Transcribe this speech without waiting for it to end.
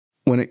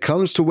When it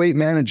comes to weight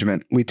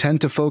management, we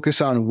tend to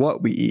focus on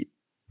what we eat,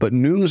 but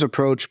Noom's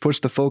approach puts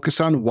the focus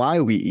on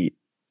why we eat.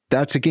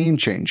 That's a game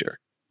changer.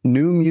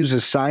 Noom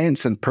uses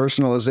science and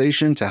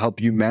personalization to help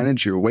you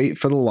manage your weight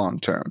for the long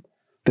term.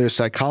 Their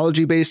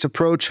psychology-based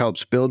approach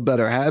helps build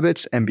better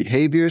habits and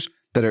behaviors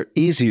that are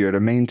easier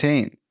to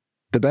maintain.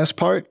 The best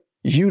part?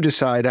 You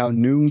decide how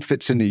Noom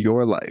fits into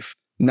your life,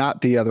 not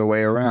the other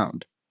way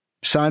around.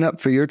 Sign up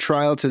for your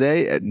trial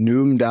today at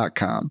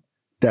Noom.com.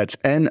 That's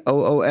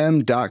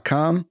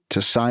Noom.com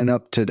to sign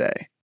up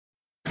today.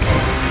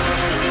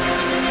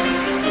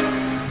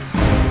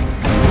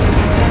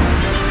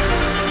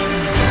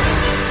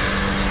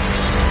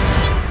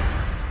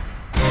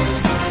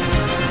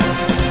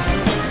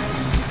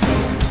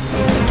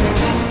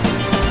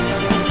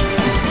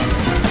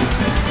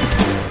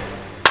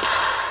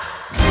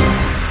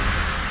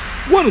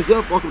 What is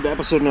up? Welcome to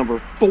episode number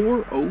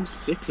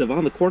 406 of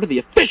On the Corner, the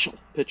official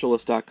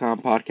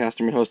Pitcherlist.com podcast.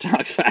 I'm your host,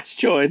 Alex Fast,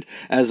 joined,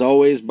 as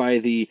always, by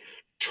the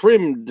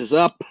trimmed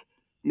up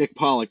Nick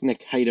Pollock.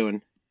 Nick, how you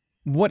doing?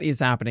 What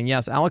is happening?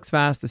 Yes, Alex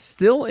Fast is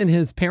still in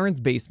his parents'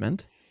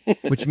 basement,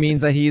 which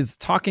means that he's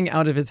talking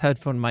out of his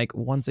headphone mic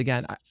once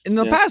again. In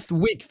the past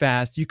week,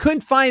 Fast, you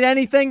couldn't find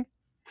anything?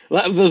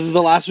 This is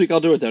the last week I'll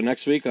do it, though.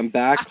 Next week, I'm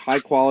back,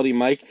 high-quality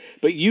mic.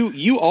 But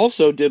you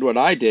also did what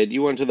I did.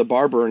 You went to the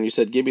barber and you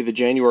said, give me the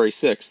January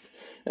 6th.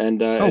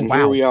 And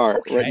here we are.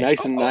 Okay. Right,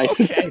 nice and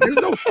nice. Okay, there's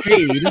no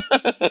fade.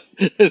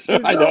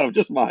 I know,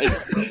 just mine.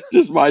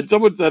 Just mine.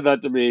 Someone said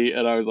that to me,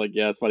 and I was like,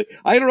 yeah, it's funny.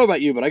 I don't know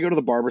about you, but I go to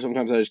the barber.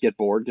 Sometimes I just get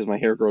bored because my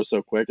hair grows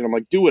so quick, and I'm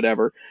like, do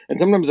whatever. And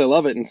sometimes I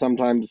love it, and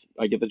sometimes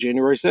I get the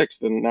January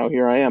 6th, and now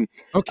here I am.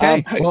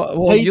 Okay.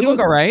 Well, you look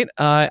all right.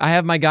 I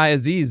have my guy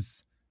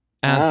Aziz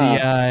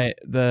at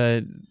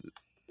the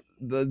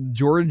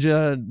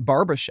Georgia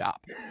barber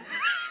shop.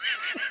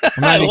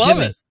 I love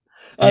it.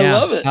 I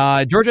love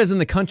it. Georgia's in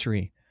the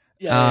country.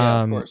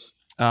 Yeah, of course.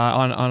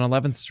 On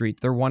 11th Street.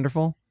 They're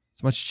wonderful.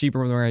 It's much cheaper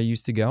than where I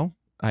used to go.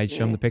 I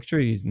show him the picture.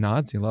 He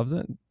nods. He loves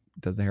it.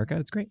 Does the haircut.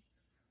 It's great.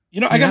 You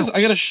know, I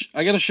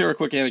gotta share a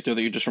quick anecdote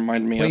that you just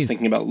reminded me of,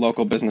 thinking about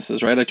local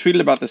businesses, right? I tweeted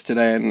about this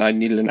today, and I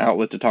needed an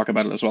outlet to talk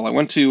about it as well.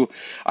 I'm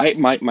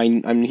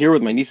here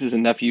with my nieces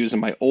and nephews, and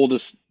my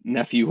oldest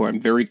nephew, who I'm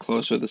very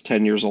close with, is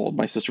 10 years old.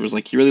 My sister was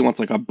like, he really wants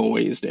like a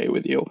boys' day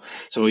with you,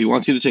 so he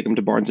wants you to take him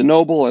to Barnes and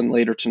Noble, and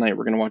later tonight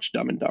we're gonna watch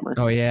Dumb and Dumber.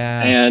 Oh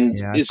yeah, and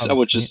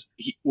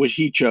which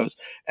he chose.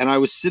 And I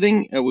was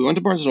sitting. We went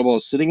to Barnes and Noble. I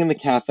was sitting in the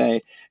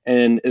cafe,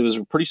 and it was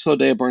a pretty slow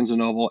day at Barnes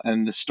and Noble,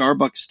 and the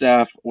Starbucks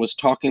staff was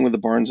talking with the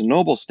Barnes and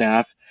Noble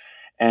staff,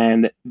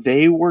 and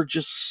they were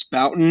just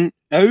spouting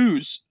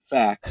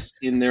facts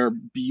in their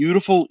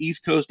beautiful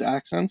East Coast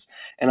accents,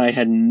 and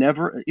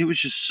it was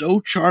just so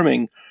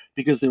charming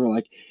because they were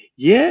like,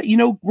 yeah, you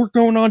know, we're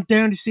going on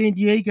down to San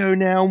Diego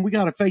now, and we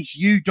got to face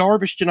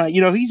Darvish tonight.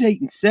 You know, he's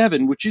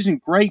 8-7, which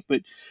isn't great,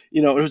 but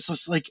you know, it was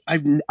just like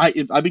I've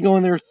been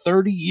going there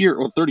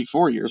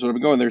 34 years, but I've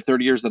been going there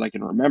 30 years that I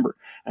can remember.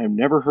 I've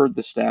never heard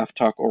the staff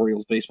talk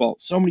Orioles baseball.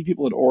 So many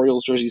people had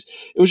Orioles jerseys.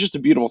 It was just a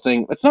beautiful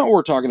thing. That's not what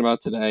we're talking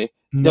about today.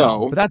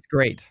 No, but that's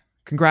great.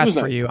 Congrats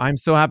for you. I'm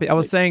so happy. I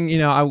was saying, you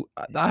know,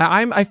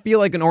 I feel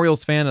like an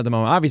Orioles fan at the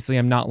moment. Obviously,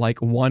 I'm not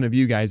like one of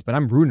you guys, but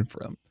I'm rooting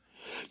for them.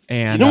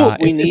 And you know what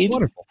we need? It's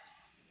wonderful.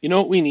 You know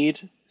what we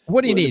need?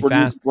 What do you need,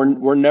 Fast?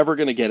 We're never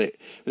going to get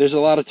it. There's a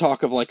lot of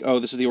talk of like, oh,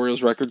 this is the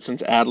Orioles record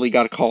since Adley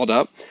got called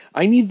up.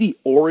 I need the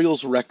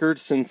Orioles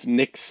record since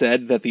Nick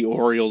said that the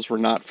Orioles were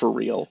not for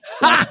real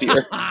last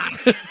year. I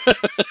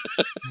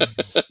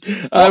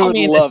would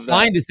love it's that.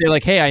 Fine to say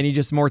like, hey, I need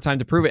just more time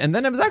to prove it. And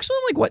then it was actually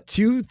like,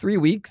 2-3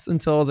 weeks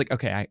until I was like,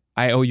 okay,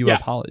 I owe you an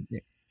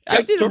apology.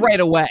 I did it right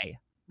away.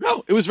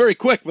 No, it was very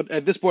quick, but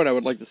at this point, I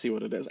would like to see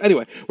what it is.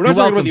 Anyway, we're not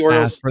talking about the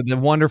Orioles for the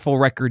wonderful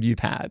record you've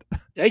had.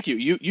 Thank you.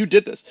 You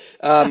did this.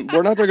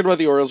 We're not talking about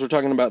the Orioles. We're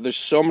talking about there's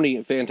so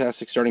many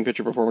fantastic starting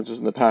pitcher performances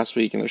in the past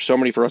week, and there's so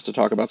many for us to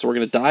talk about. So we're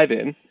going to dive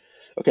in.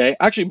 Okay.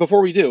 Actually, before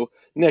we do,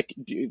 Nick,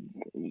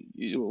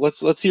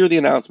 let's hear the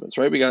announcements.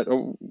 Right? We got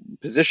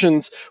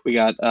positions. We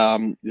got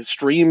the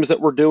streams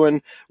that we're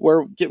doing.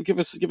 Give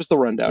us the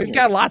rundown. We've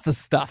got lots of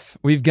stuff.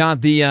 We've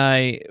got the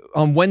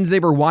on Wednesday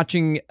we're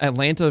watching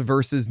Atlanta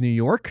versus New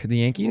York, the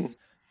Yankees,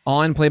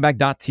 on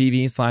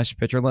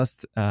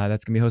playback.tv/pitcherlist.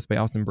 That's gonna be hosted by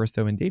Austin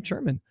Bristow and Dave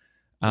Sherman.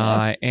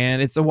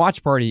 And it's a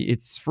watch party.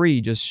 It's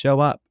free. Just show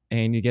up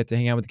and you get to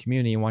hang out with the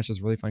community and watch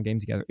this really fun game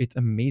together. It's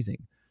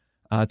amazing.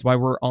 It's why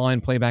we're on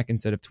Playback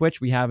instead of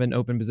Twitch. We have an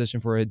open position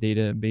for a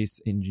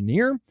database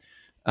engineer.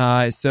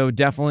 So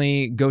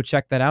definitely go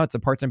check that out. It's a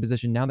part-time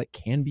position now that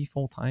can be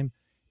full-time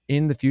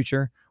in the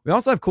future. We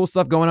also have cool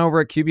stuff going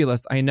over at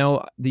Cubulist. I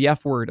know the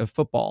F word of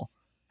football.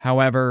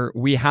 However,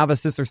 we have a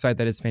sister site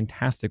that is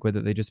fantastic with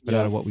it. They just put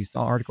out a What We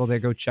Saw article there.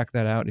 Go check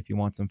that out if you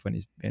want some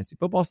funny fantasy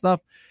football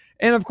stuff.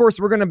 And of course,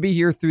 we're going to be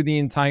here through the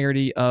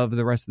entirety of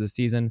the rest of the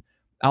season.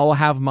 I'll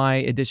have my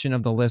edition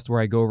of the list where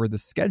I go over the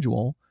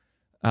schedule.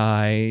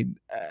 I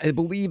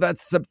believe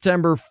that's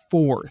September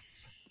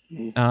 4th.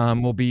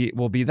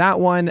 Will be that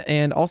one,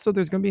 and also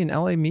there's going to be an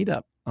LA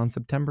meetup on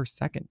September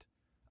 2nd.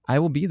 I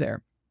will be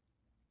there.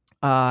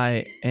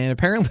 And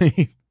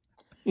apparently,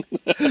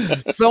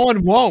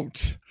 Someone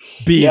won't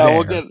be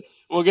Yeah, there.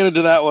 we'll get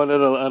into that one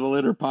at a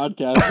later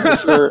podcast for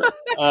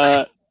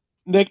sure.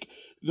 Nick,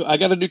 I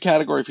got a new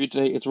category for you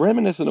today. It's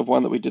reminiscent of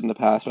one that we did in the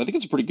past, but I think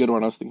it's a pretty good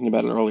one. I was thinking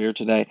about it earlier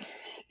today.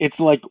 It's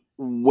like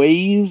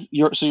ways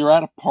you're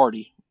at a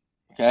party,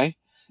 okay?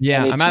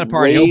 Yeah, And I'm it's at a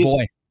party. Oh ways,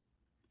 boy.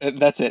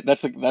 that's it.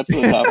 That's the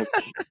topic.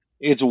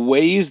 It's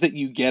ways that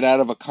you get out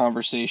of a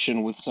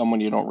conversation with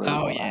someone you don't really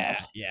want to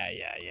have. Yeah.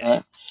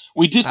 Right?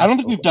 We did. Absolutely. I don't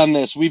think we've done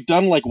this. We've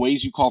done like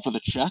ways you call for the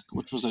check,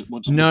 which was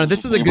No,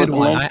 this is a good favorite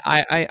one.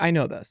 mine. I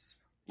know this.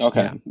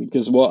 Okay, Yeah.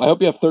 because I hope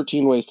you have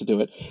 13 ways to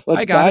do it.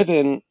 Let's dive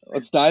in.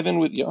 Let's dive in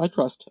with I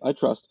trust.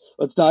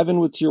 Let's dive in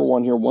with tier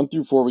 1 here, 1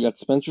 through 4. We got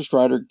Spencer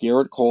Strider,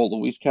 Garrett Cole,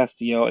 Luis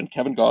Castillo, and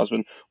Kevin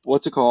Gausman.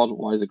 What's it called?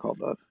 Why is it called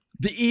that?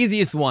 The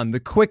easiest one, the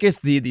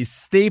quickest, the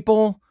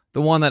staple,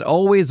 the one that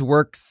always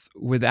works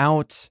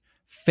without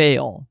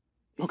fail.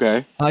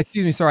 Okay.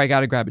 Excuse me, sorry, I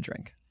gotta grab a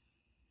drink.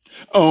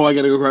 Oh, I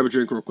gotta go grab a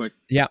drink real quick.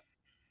 Yeah.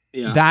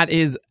 Yeah. That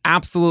is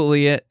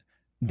absolutely it.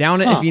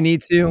 Down it if you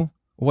need to.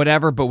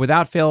 Whatever, but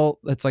without fail,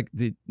 that's like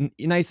the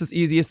nicest,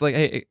 easiest. Like,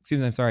 hey, excuse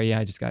me, I'm sorry. Yeah,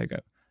 I just gotta go.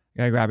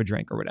 Gotta grab a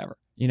drink or whatever,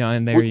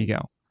 and there you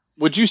go.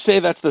 Would you say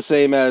that's the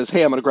same as,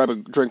 hey, I'm gonna grab a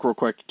drink real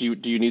quick? Do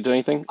you need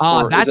anything?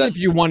 That's if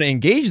you want to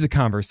engage the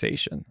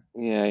conversation.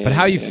 Yeah. But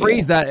how you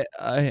phrase that?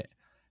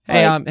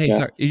 Hey,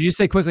 sorry. You just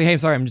say quickly, hey, I'm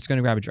sorry, I'm just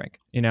gonna grab a drink.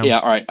 Yeah.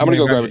 All right, I'm gonna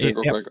go grab a drink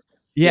real quick.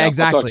 Yeah,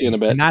 exactly. I'll talk to you in a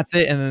bit. And that's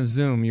it. And then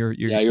Zoom, you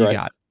right.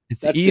 got it.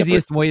 It's the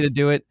easiest way to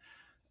do it.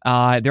 There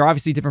are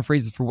obviously different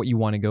phrases for what you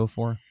want to go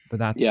for, but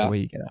that's the way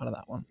you get out of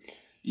that one.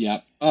 Yeah.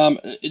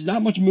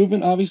 Not much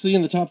movement, obviously,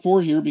 in the top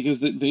 4 here because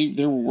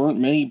there weren't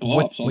many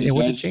blowups. What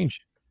did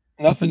change?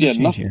 Nothing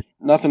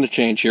to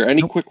change here.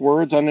 Any quick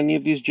words on any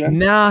of these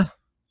gents? Nah.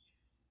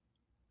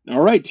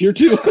 All right, tier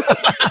 2.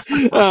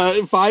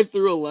 5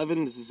 through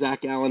 11,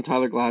 Zach Allen,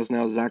 Tyler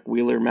Glasnow, Zach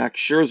Wheeler, Max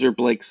Scherzer,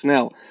 Blake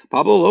Snell,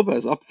 Pablo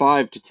Lopez up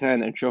 5 to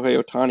 10, and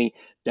Shohei Ohtani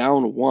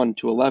down 1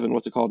 to 11.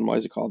 What's it called and why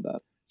is it called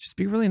that? Just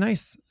be really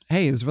nice.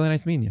 Hey, it was really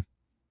nice meeting you.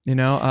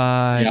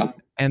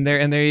 And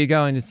there you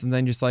go. And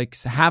then just like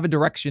have a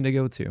direction to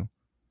go to.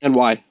 And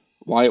why?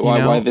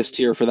 Why this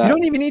tier for that? You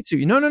don't even need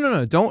to.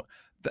 No. Don't.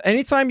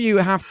 Anytime you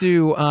have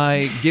to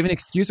give an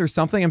excuse or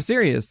something, I'm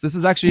serious. This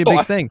is actually a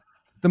big thing.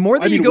 The more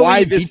that you go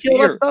into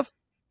detail about stuff.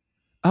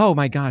 Oh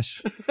my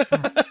gosh. I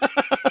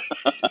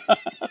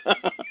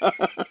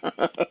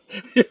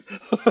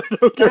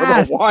don't care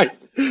about why.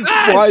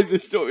 Why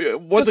this?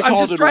 What's it called?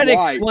 I'm just trying to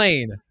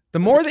explain. The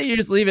more that you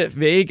just leave it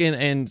vague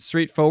and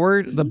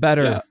straightforward, the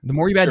better. Yeah, the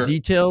more you add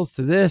details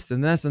to this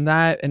and this and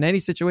that in any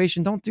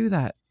situation, don't do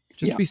that.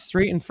 Just be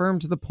straight and firm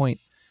to the point.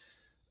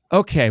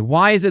 Okay,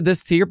 why is it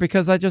this tier?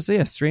 Because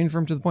straight and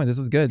firm to the point. This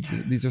is good.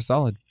 These are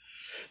solid.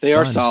 They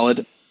are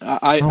solid.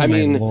 I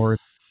mean, Lord.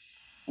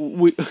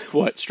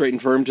 What? Straight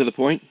and firm to the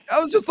point? That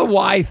was just the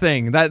why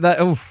thing.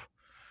 Oof.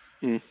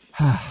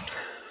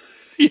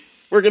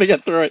 We're gonna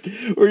get through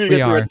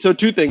it. So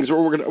 2 things.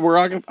 We're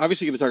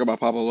obviously gonna talk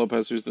about Pablo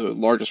Lopez, who's the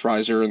largest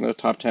riser in the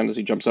top 10 as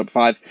he jumps up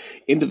 5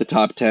 into the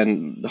top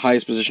 10, the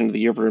highest position of the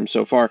year for him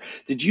so far.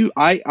 Did you?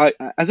 I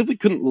as if we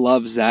couldn't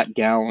love Zach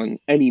Gallen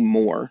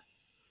anymore.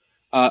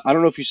 I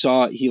don't know if you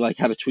saw. He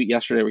had a tweet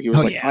yesterday where he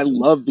was I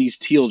love these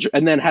teal,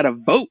 and then had a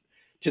vote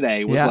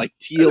today. Was like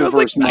teal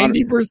versus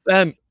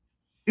 90%.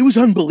 It was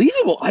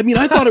unbelievable. I mean,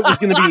 I thought it was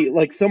going to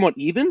be somewhat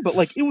even, but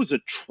it was a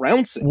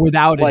trouncing.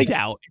 Without a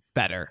doubt, it's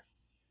better.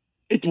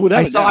 It's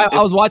without a doubt.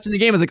 I was watching the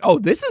game. I was like, oh,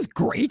 this is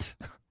great.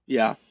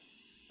 Yeah,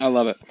 I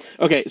love it.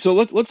 Okay, so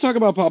let's talk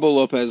about Pablo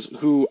Lopez,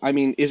 who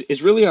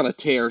is really on a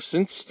tear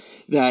since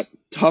that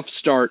tough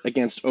start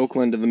against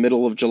Oakland in the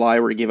middle of July,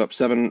 where he gave up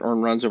 7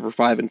 earned runs over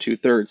 5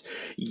 2/3.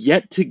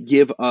 Yet to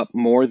give up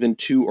more than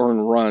 2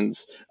 earned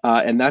runs,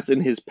 and that's in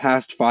his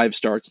past 5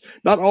 starts.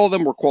 Not all of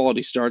them were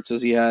quality starts,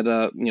 as he had,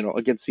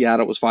 against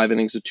Seattle it was 5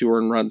 innings of 2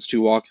 earned runs, 2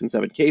 walks, and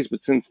 7 Ks.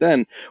 But since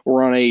then,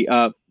 we're on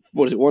a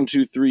 1,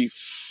 2, 3,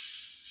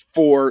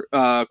 4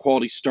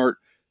 quality start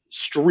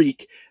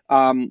streak.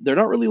 They're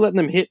not really letting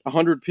him hit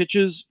 100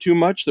 pitches too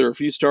much. There are a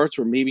few starts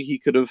where maybe he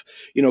could have,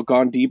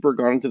 gone deeper,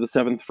 gone into the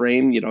 7th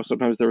frame.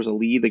 Sometimes there was a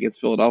lead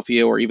against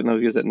Philadelphia, or even though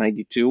he was at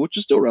 92, which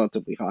is still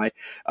relatively high,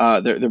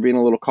 they're being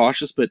a little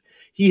cautious, but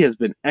he has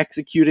been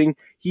executing.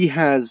 He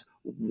has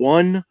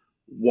 1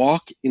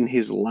 walk in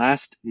his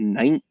last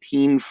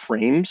 19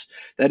 frames.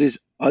 That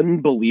is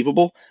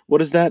unbelievable.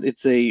 What is that?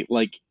 It's a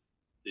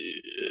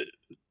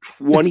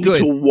 20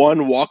 to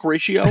 1 walk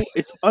ratio.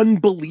 It's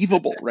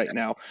unbelievable right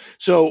now.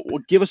 So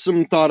give us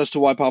some thought as to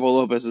why Pablo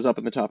Lopez is up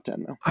in the top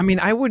 10 now. I mean,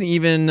 I wouldn't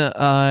even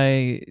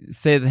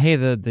say that, hey,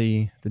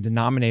 the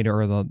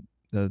denominator or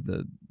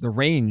the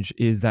range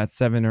is that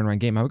 7 earned run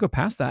game. I would go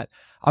past that.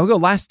 I would go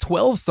last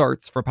 12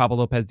 starts for Pablo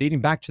Lopez,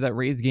 dating back to that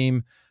Rays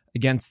game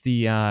against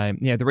the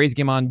Rays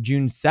game on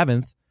June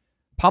 7th.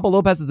 Pablo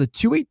Lopez has a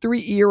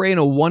 2.83 ERA and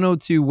a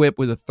 102 whip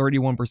with a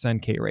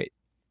 31% K rate.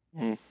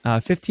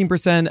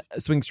 15%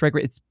 swing strike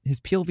rate. His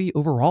PLV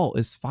overall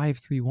is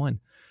 5.31.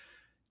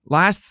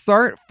 Last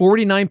start,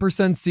 49%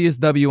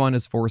 CSW on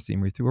his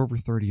 4-seamer. He threw over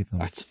 30 of them.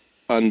 That's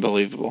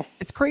unbelievable.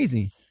 It's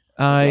crazy.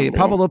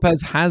 Pablo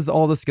Lopez has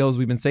all the skills.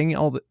 We've been saying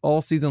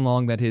all season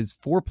long that his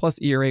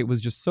 4+ ERA was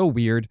just so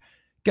weird.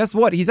 Guess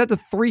what? He's at the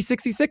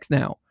 3.66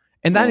 now.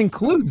 And that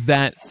includes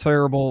that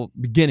terrible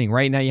beginning,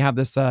 right? Now you have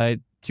this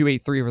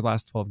 2.83 over the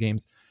last 12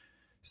 games.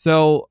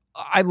 So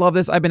I love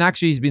this.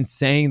 He's been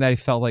saying that I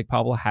felt like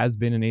Pablo has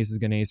been an ace is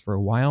gonna ace for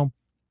a while.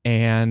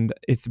 And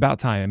it's about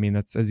time. I mean,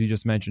 that's, as you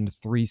just mentioned,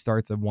 3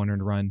 starts of 1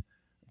 earned run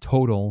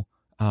total.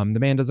 The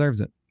man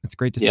deserves it. It's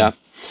great to see. Yeah.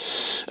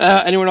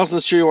 Anyone else in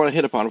this tier you want to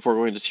hit upon before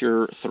going to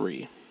tier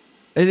 3?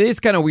 It is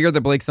kind of weird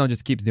that Blake Snell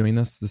just keeps doing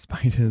this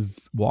despite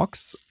his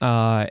walks.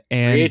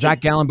 And Zach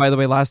Gallen, by the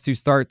way, last 2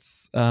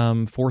 starts,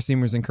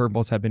 4-seamers and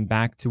curveballs have been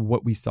back to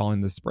what we saw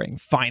in the spring.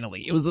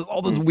 Finally, it was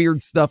all this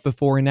weird stuff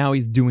before, and now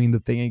he's doing the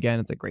thing again.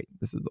 It's like, great.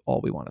 This is all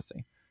we want to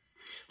see.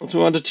 Let's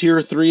move on to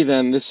tier 3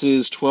 then. This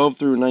is 12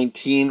 through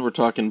 19. We're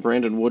talking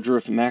Brandon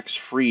Woodruff, Max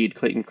Fried,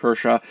 Clayton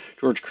Kershaw,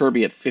 George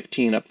Kirby at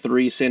 15 up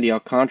 3, Sandy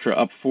Alcantara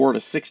up 4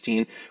 to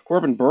 16,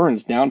 Corbin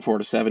Burns down 4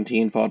 to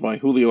 17, followed by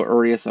Julio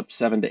Urias up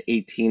 7 to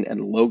 18,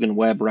 and Logan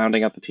Webb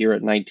rounding out the tier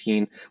at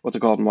 19. What's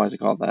it called and why is it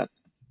called that?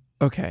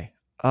 Okay.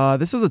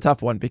 This is a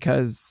tough one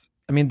because,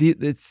 I mean,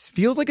 it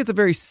feels like it's a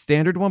very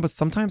standard one, but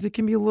sometimes it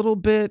can be a little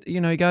bit,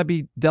 you got to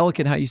be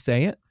delicate how you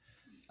say it.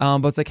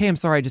 But it's like, hey, I'm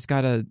sorry, I just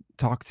got to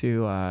talk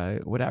to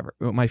whatever,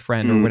 my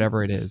friend or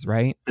whatever it is,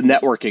 right? The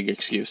networking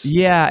excuse.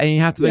 Yeah, and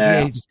you have to be like,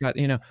 hey, you just got,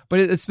 but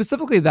it's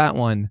specifically that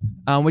one,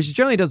 which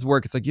generally does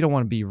work. It's like, you don't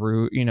want to be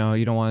rude, you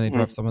don't want to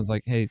interrupt someone's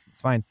like, hey,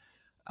 it's fine.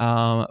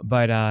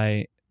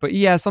 But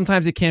yeah,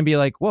 sometimes it can be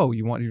like, whoa,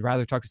 you'd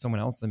rather talk to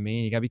someone else than me,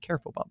 and you got to be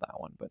careful about that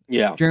one. But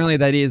yeah, generally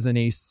that is an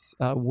ace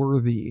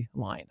worthy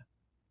line.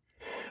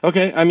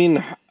 Okay, I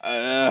mean,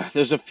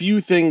 there's a few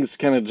things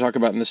kind of to talk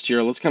about in this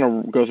tier. Let's kind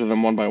of go through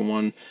them one by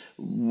one.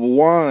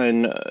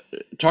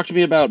 Talk to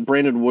me about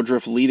Brandon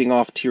Woodruff leading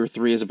off tier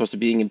 3 as opposed to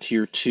being in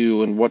tier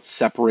 2, and what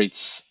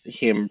separates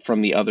him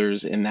from the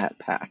others in that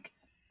pack.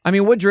 I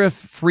mean, Woodruff,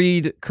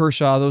 Fried,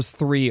 Kershaw, those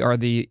 3 are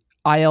the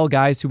IL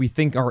guys who we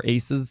think are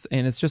aces,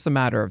 and it's just a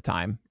matter of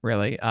time,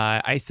 really.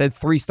 I said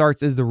 3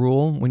 starts is the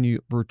rule when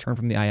you return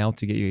from the IL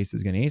to get your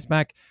aces going ace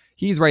back.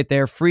 He's right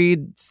there.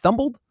 Fried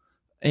stumbled.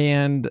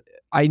 And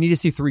I need to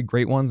see 3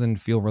 great ones and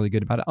feel really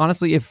good about it.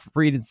 Honestly, if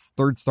Fried's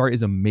 3rd start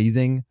is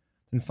amazing,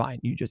 then fine,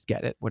 you just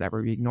get it.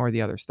 Whatever, you ignore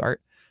the other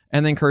start.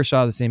 And then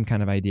Kershaw, the same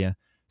kind of idea.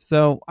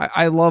 So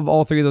I love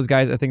all 3 of those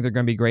guys. I think they're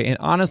going to be great. And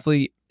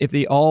honestly, if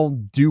they all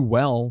do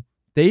well,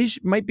 they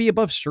might be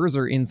above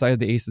Scherzer inside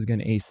the ace is going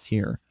to ace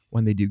tier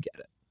when they do get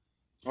it.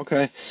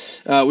 Okay.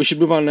 We should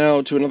move on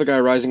now to another guy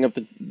rising up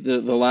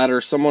the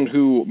ladder. Someone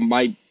who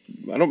I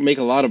don't make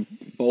a lot of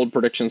bold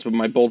predictions, but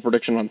my bold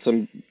prediction on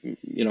some,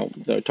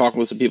 talking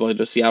with some people at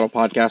the Seattle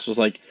podcast was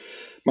like,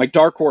 my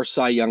dark horse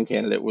Cy Young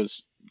candidate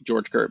was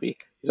George Kirby.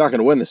 He's not going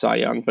to win the Cy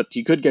Young, but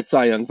he could get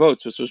Cy Young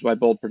votes, which was my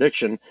bold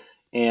prediction.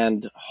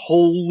 And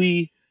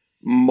holy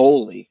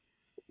moly,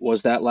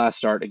 was that last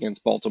start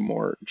against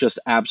Baltimore just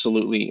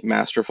absolutely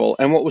masterful.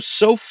 And what was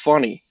so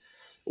funny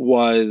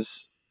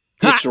was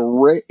it's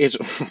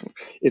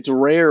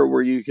rare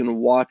where you can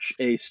watch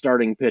a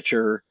starting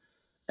pitcher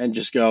and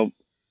just go,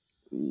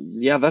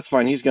 yeah, that's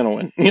fine. He's gonna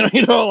win.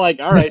 All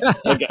right. All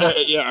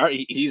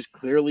right. He's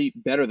clearly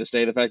better this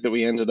day. The fact that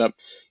we ended up,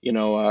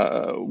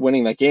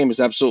 winning that game is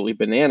absolutely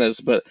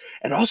bananas.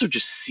 And also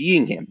just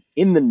seeing him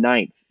in the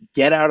 9th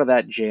get out of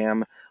that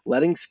jam,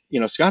 letting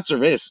Scott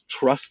Servais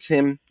trusts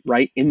him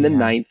right in the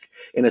 9th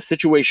in a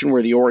situation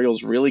where the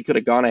Orioles really could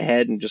have gone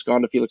ahead and just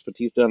gone to Felix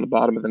Bautista on the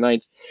bottom of the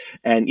 9th.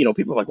 And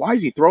people are like, why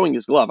is he throwing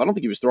his glove? I don't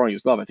think he was throwing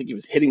his glove. I think he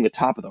was hitting the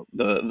top of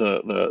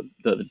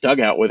the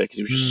dugout with it because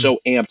he was just so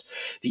amped.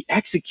 The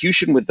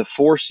execution with the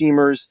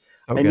 4-seamers.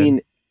 So I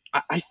mean,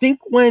 I think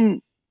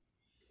when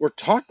we're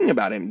talking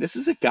about him, this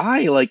is a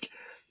guy like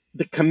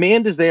the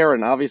command is there,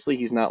 and obviously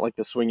he's not like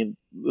the swing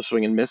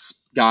and miss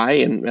guy,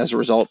 and as a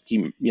result,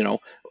 he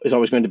is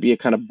always going to be a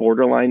kind of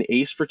borderline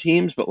ace for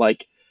teams. But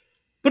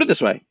put it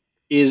this way: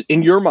 is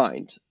in your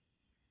mind,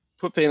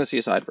 put fantasy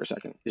aside for a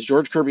second, is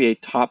George Kirby a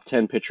top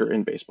 10 pitcher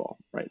in baseball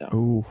right now?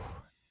 Ooh,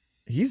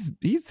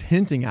 he's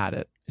hinting at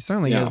it. He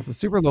certainly is. The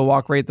super low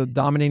walk rate, the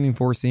dominating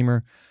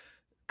 4-seamer,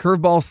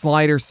 curveball,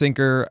 slider,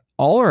 sinker,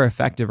 all are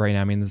effective right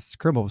now. I mean, this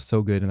curveball was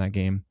so good in that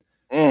game.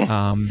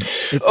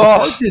 It's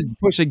hard to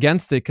push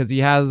against it because he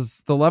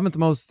has the 11th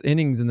most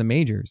innings in the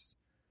majors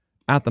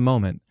at the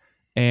moment.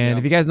 And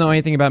if you guys know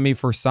anything about me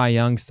for Cy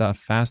Young stuff,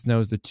 Fast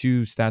knows the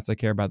 2 stats I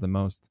care about the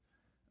most,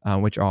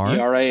 which are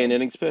ERA and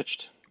innings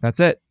pitched. That's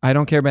it. I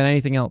don't care about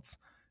anything else.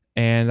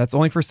 And that's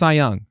only for Cy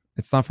Young.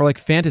 It's not for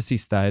fantasy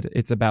stud.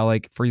 It's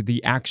about for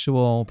the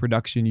actual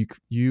production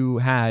you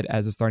had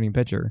as a starting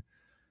pitcher.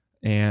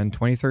 And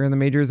 23rd in the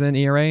majors in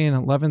ERA and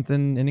 11th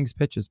in innings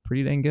pitched is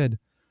pretty dang good.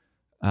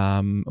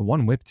 1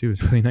 whip too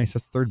is really nice.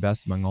 That's 3rd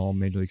best among all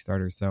major league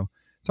starters. So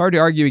it's hard to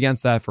argue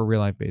against that for real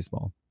life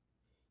baseball.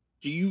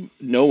 Do you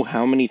know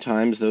how many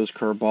times those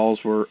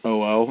curveballs were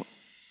 0-0?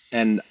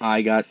 And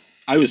I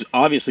was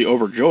obviously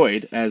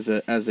overjoyed as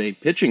a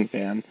pitching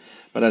fan,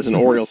 but as an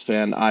Orioles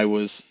fan, I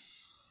was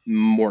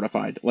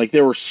mortified. Like,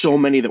 there were so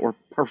many that were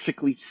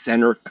perfectly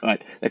center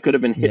cut that could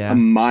have been hit Yeah. a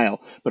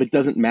mile, but it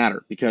doesn't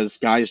matter because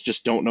guys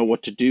just don't know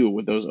what to do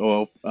with those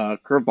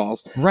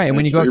curveballs. Right. And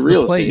when you it's go up free to the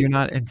real plate, estate. you're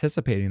not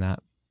anticipating that.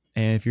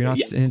 And if you're not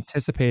Yeah.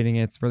 anticipating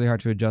it, it's really hard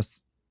to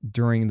adjust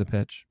during the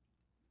pitch.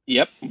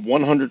 Yep,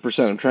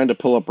 100%. I'm trying to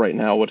pull up right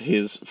now what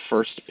his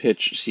first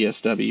pitch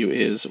CSW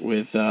is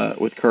with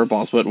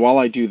curveballs. But while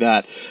I do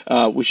that,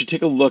 we should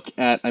take a look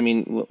at. I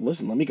mean,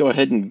 listen. Let me go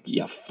ahead and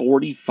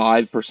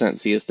 45%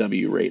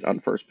 CSW rate on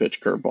first pitch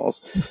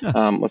curveballs.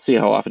 Let's see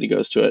how often he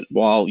goes to it.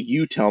 While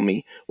you tell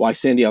me why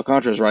Sandy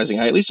Alcantara is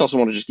rising, I at least also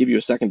want to just give you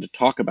a second to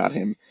talk about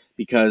him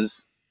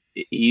because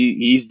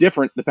he's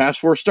different. The past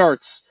 4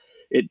 starts,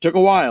 it took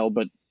a while,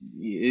 but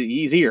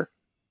he's here.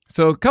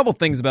 So a couple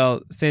things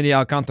about Sandy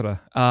Alcantara.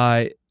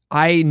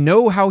 I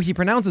know how he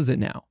pronounces it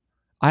now.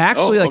 I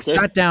actually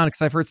sat down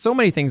because I've heard so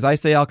many things. I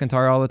say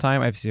Alcantara all the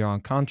time. I've seen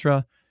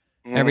Alcantara,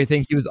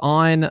 everything. He was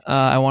on,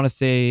 I want to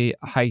say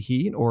High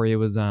Heat, or it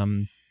was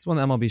it's one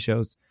of the MLB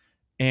shows,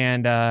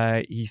 and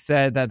he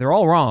said that they're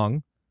all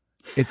wrong.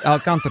 It's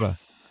Alcantara.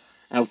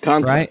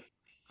 Alcantara, right?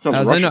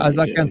 Sounds Russian. As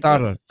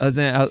Alcantara, as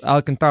in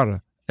Alcantara.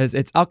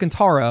 It's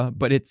Alcantara,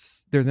 but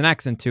there's an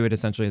accent to it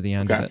essentially at the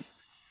end of it.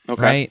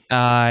 Okay.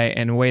 Right.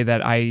 In a way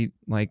that I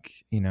like,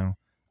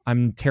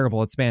 I'm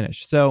terrible at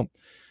Spanish. So,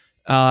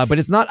 but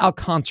it's not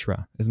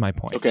Alcantara is my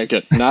point. Okay,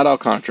 good. Not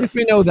Alcantara. At least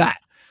we know that.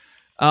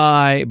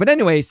 But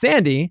anyway,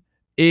 Sandy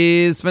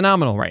is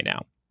phenomenal right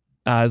now.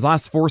 His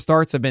last 4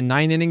 starts have been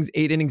 9 innings,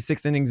 8 innings,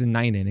 6 innings, and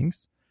 9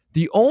 innings.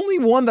 The only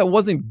one that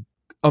wasn't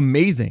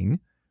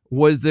amazing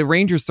was the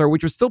Rangers start,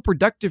 which was still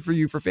productive for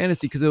you for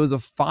fantasy because it was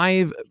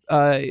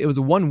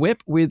a 1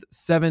 whip with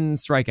 7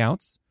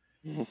 strikeouts.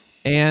 Mm-hmm.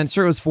 And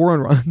sure, it was 4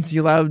 runs. He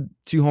allowed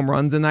 2 home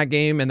runs in that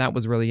game, and that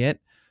was really it.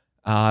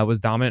 It was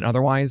dominant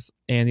otherwise,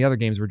 and the other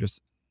games were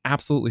just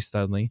absolutely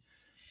studly.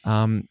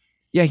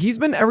 He's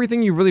been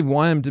everything you really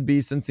want him to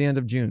be since the end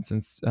of June,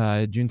 since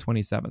June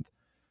 27th.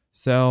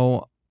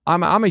 So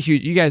I'm a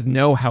huge. You guys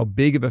know how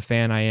big of a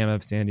fan I am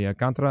of Sandy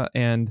Alcantara,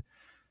 and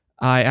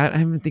I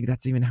even think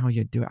that's even how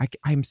you do it.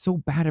 I'm so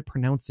bad at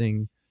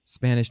pronouncing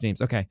Spanish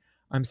names. Okay.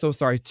 I'm so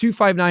sorry.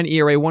 2.59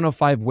 ERA,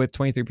 105 whip,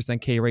 23%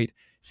 K rate,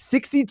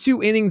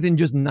 62 innings in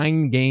just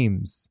 9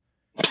 games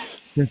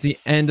since the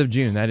end of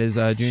June. That is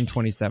June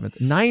 27th.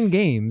 9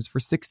 games for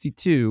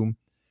 62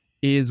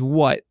 is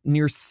what?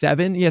 Near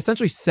 7? Yeah,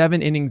 essentially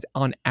 7 innings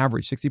on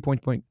average,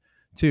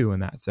 60.2 in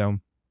that. So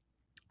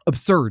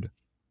absurd.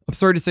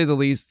 Absurd to say the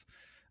least.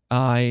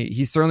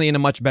 He's certainly in a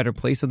much better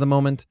place at the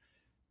moment.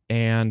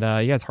 And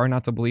it's hard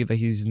not to believe that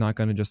he's not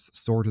going to just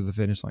soar to the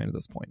finish line at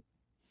this point.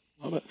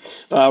 Love it.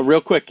 Real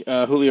quick,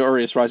 Julio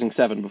Urias rising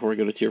 7 before we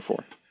go to tier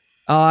 4.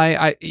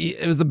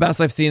 It was the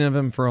best I've seen of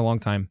him for a long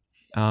time.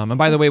 And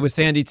by the way, with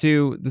Sandy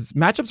too, this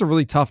matchups are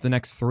really tough the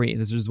next 3.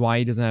 This is why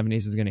he doesn't have an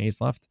aces going to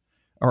ace left,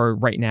 or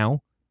right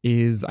now.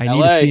 Is I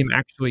need to see him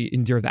actually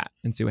endure that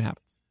and see what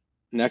happens.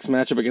 Next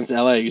matchup against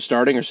LA. Are you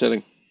starting or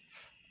sitting?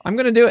 I'm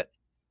going to do it.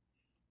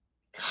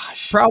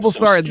 Gosh, probable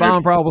start. The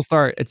bottom probable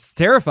start. It's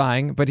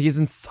terrifying, but he's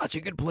in such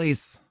a good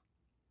place.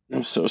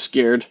 I'm so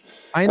scared.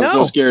 I know. I'm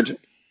so scared.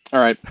 All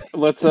right,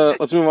 let's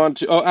move on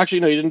to. Oh, actually,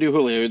 no, you didn't do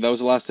Julio. That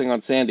was the last thing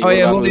on Sandy. Oh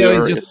yeah, Julio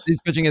is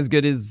he's pitching as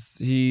good as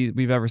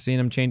we've ever seen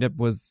him. Changeup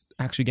was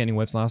actually getting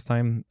whiffs last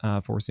time.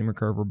 4-seamer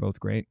curve were both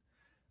great.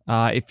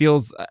 It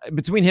feels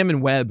between him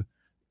and Webb,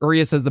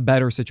 Urias has the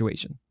better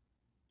situation.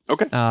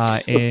 Okay.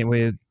 And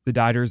with the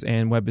Dodgers,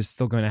 and Webb is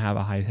still going to have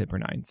a high hit per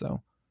 9,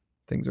 so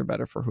things are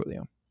better for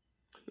Julio.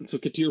 And so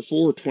tier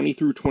 4, 20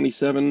 through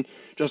 27,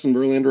 Justin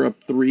Verlander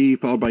up 3,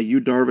 followed by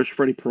Yu Darvish,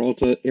 Freddie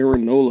Peralta,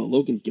 Aaron Nola,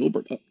 Logan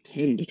Gilbert up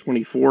 10 to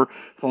 24,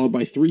 followed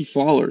by 3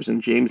 fallers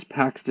and James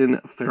Paxton,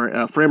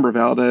 Framber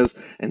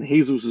Valdez, and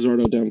Jesus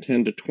Luzardo down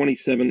 10 to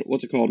 27.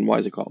 What's it called and why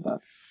is it called that?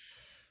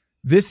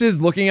 This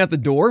is looking at the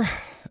door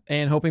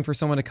and hoping for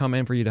someone to come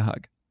in for you to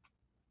hug.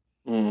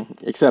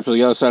 Except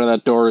the other side of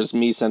that door is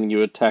me sending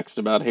you a text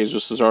about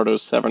Jesus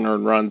Luzardo's 7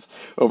 earned runs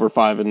over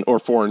 4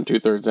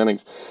 2/3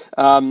 innings.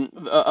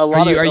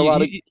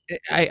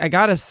 I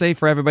gotta say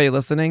for everybody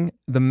listening,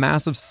 the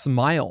massive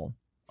smile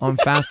on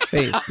Fast's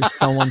face for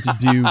someone to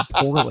do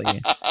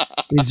poorly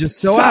is just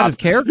so out of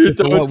character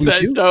for what we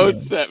do. Don't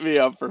set me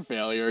up for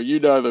failure. You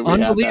know that we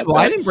unbelievable.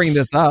 I didn't bring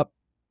this up.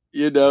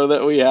 You know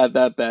that we had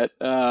that bet.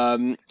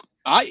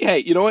 Hey,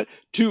 you know what?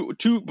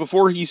 Two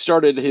before he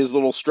started his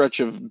little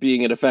stretch of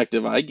being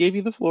ineffective, I gave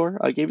you the floor.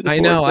 I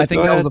know. I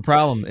think that was a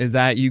problem. Is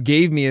that you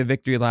gave me a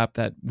victory lap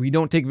that we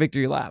don't take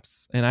victory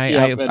laps, and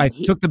I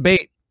took the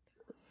bait.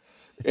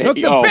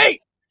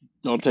 Bait.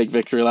 Don't take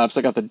victory laps.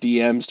 I got the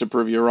DMs to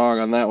prove you wrong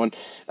on that one.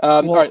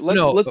 All right,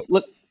 let's.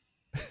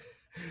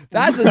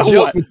 That's a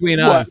joke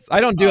between us.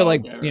 I don't do it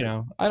like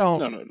I don't.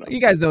 No.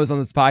 You guys know us on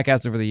this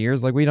podcast over the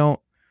years. Like we don't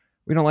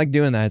like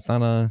doing that. It's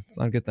not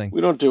a good thing.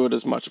 We don't do it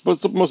as much, but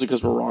it's mostly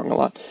because we're wrong a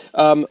lot.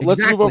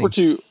 Let's move over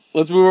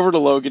to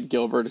Logan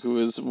Gilbert, who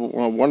is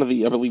one of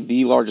the, I believe,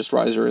 the largest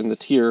riser in the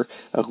tier,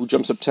 who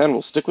jumps up 10.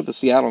 We'll stick with the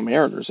Seattle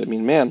Mariners. I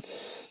mean, man,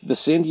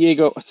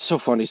 it's so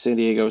funny. San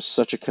Diego is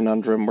such a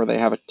conundrum where they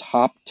have a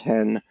top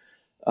 10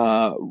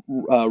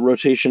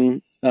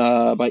 rotation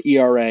by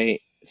ERA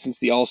since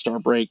the All-Star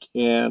break,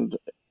 and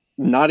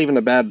not even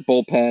a bad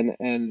bullpen,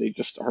 and they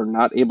just are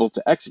not able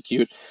to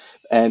execute.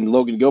 And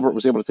Logan Gilbert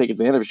was able to take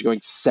advantage,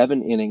 going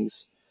 7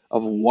 innings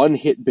of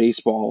one-hit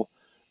baseball,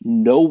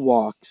 no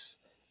walks,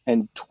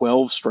 and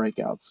 12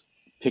 strikeouts.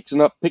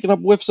 Picking up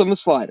whiffs on the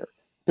slider,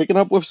 picking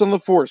up whiffs on the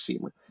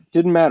four-seamer.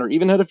 Didn't matter.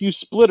 Even had a few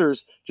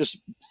splitters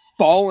just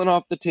falling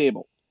off the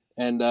table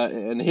and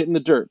hitting the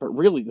dirt. But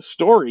really, the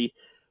story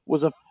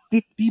was a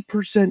 50%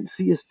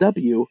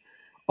 CSW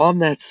on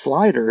that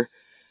slider.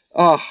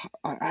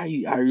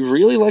 I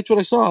really liked what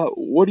I saw.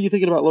 What are you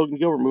thinking about Logan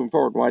Gilbert moving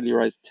forward? Why did he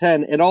rise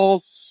 10? And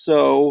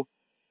also,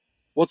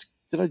 what's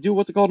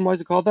it called and why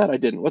is it called that? I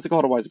didn't. What's it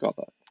called and why is it called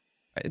that?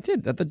 I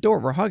did at the door.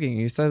 We're hugging.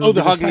 You said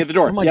the hugging at the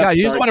door. Oh my God!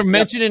 You just want to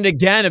mention it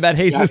again about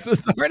Jesus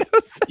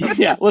Luzardos?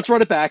 Yeah, let's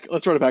run it back. All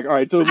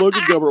right. So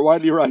Logan Gilbert, why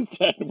did he rise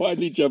 10? Why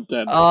did he jump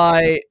 10?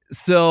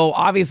 So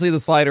obviously the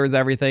slider is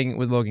everything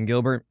with Logan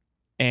Gilbert,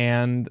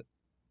 and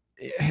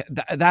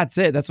that's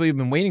it. That's what we've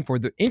been waiting for.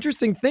 The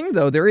interesting thing,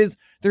 though, there's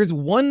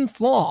one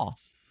flaw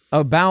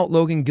about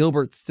Logan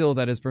Gilbert still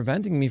that is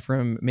preventing me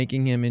from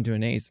making him into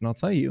an ace, and I'll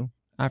tell you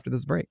after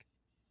this break.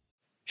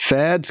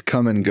 Fads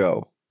come and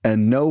go,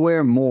 and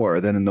nowhere more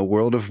than in the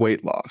world of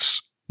weight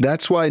loss.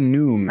 That's why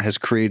Noom has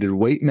created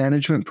weight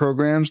management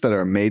programs that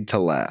are made to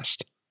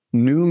last.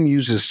 Noom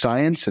uses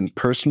science and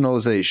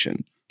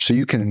personalization so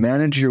you can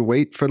manage your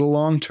weight for the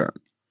long term.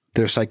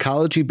 Their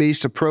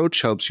psychology-based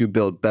approach helps you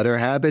build better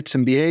habits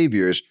and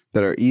behaviors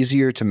that are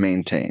easier to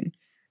maintain.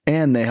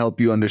 And they help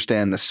you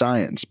understand the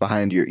science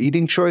behind your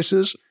eating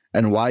choices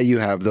and why you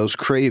have those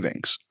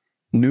cravings.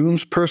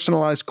 Noom's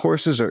personalized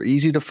courses are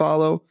easy to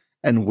follow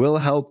and will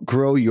help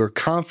grow your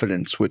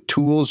confidence with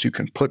tools you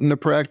can put into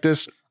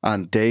practice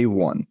on day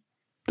one.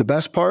 The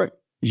best part?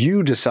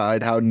 You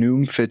decide how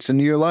Noom fits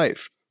into your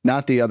life,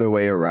 not the other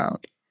way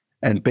around.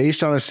 And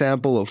based on a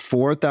sample of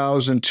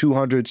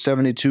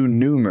 4,272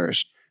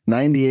 Noomers,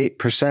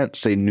 98%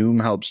 say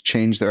Noom helps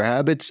change their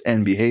habits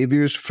and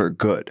behaviors for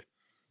good.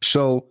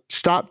 So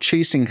stop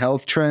chasing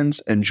health trends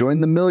and join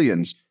the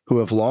millions who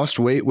have lost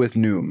weight with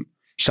Noom.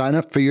 Sign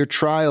up for your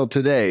trial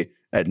today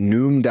at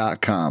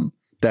Noom.com.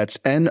 That's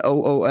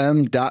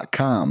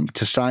Noom.com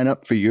to sign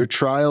up for your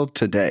trial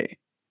today.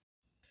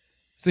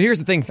 So here's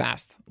the thing,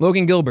 Fast.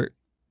 Logan Gilbert,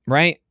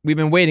 right? We've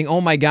been waiting.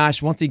 Oh my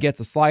gosh, once he gets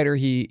a slider,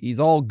 he's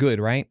all good,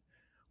 right?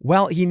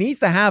 Well, he needs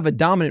to have a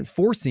dominant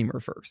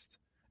four-seamer first.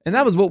 And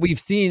that was what we've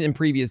seen in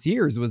previous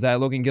years, was that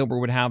Logan Gilbert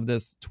would have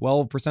this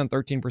 12%,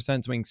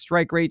 13% swing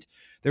strike rate.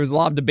 There was a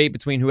lot of debate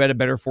between who had a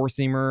better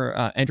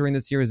four-seamer entering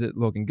this year. Is it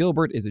Logan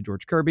Gilbert? Is it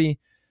George Kirby?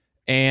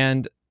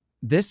 And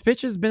this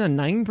pitch has been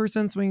a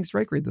 9% swing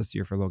strike rate this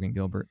year for Logan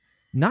Gilbert.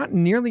 Not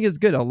nearly as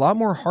good. A lot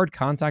more hard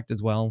contact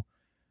as well.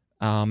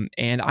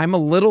 And I'm a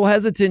little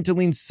hesitant to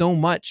lean so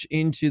much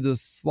into the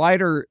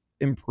slider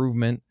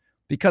improvement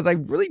because I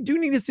really do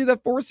need to see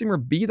that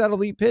four-seamer be that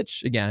elite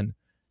pitch again.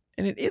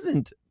 And it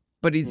isn't.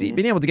 But he's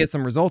been able to get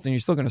some results, and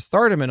you're still going to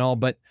start him and all.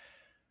 But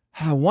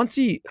once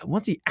he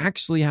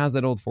actually has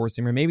that old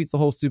four-seamer, maybe it's the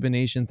whole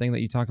supination thing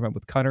that you talk about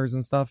with cutters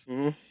and stuff.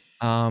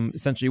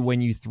 Essentially, when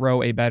you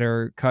throw a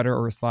better cutter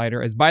or a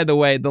slider. As by the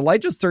way, the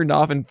light just turned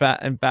off in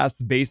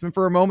Fast's basement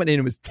for a moment, and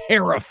it was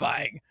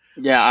terrifying.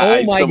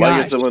 Yeah,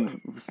 someone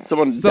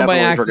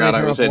definitely forgot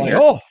I was in here.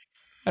 Oh,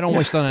 I don't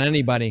wish that on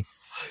anybody.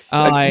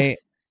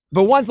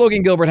 But once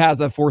Logan Gilbert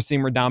has a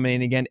four-seamer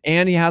dominating again,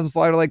 and he has a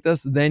slider like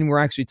this, then we're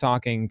actually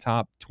talking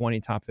top 20,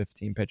 top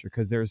 15 pitcher,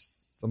 because there's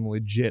some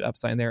legit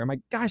upside in there. And my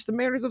gosh, the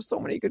Mariners have so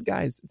many good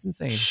guys. It's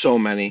insane. So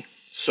many.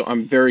 So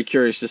I'm very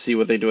curious to see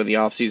what they do in the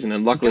offseason,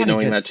 and luckily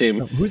knowing that team.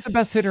 Who's the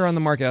best hitter on the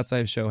market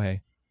outside of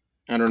Shohei?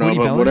 I don't know,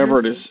 but whatever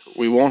it is,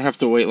 we won't have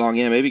to wait long.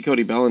 Yeah, maybe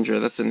Cody Bellinger.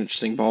 That's an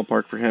interesting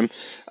ballpark for him.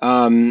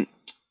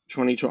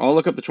 I'll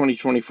look up the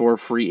 2024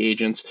 free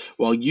agents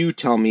while you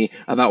tell me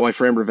about why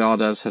Framber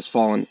Valdez has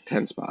fallen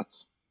 10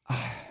 spots.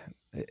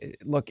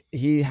 Look,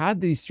 he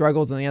had these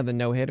struggles and he had the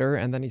no-hitter,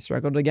 and then he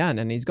struggled again,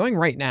 and he's going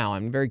right now.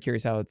 I'm very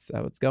curious how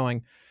it's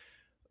going.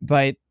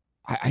 But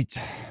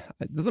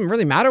it doesn't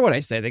really matter what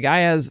I say. The guy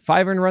has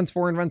 5 earned runs,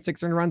 4 earned runs,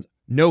 6 earned runs,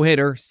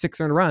 no-hitter,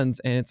 6 earned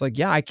runs, and it's like,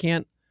 yeah, I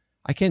can't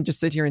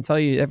just sit here and tell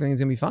you everything's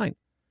going to be fine.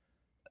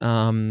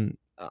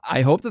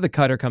 I hope that the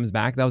cutter comes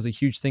back. That was a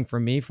huge thing for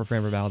me for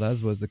Framber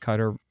Valdez, was the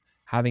cutter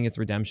having its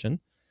redemption.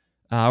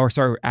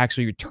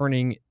 Actually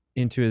returning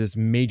into this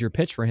major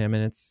pitch for him,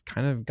 and it's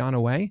kind of gone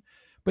away.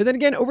 But then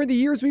again, over the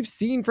years, we've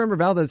seen Framber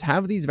Valdez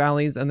have these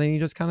valleys, and then he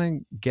just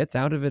kind of gets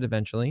out of it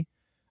eventually.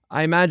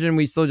 I imagine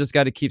we still just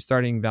got to keep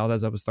starting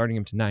Valdez. I was starting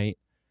him tonight.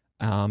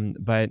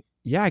 But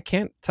yeah, I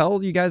can't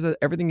tell you guys that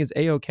everything is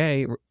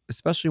A-okay,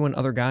 especially when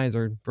other guys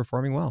are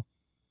performing well.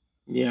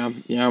 Yeah,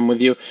 I'm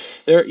with you.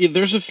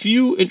 There's a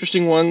few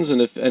interesting ones,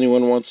 and if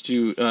anyone wants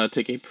to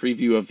take a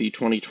preview of the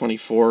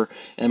 2024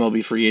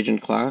 MLB free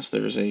agent class,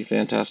 there's a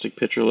fantastic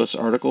Pitcher List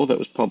article that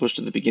was published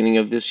at the beginning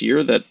of this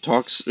year that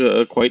talks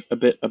quite a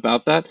bit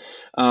about that.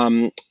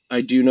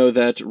 I do know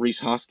that Rhys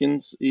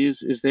Hoskins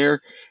is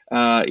there.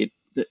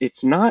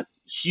 It's not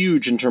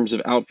huge in terms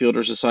of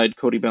outfielders aside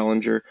Cody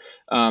Bellinger.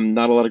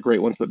 Not a lot of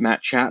great ones, but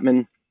Matt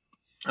Chapman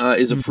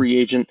is a free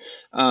agent.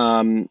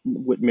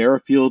 Whit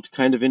Merrifield,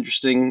 kind of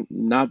interesting,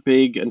 not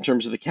big in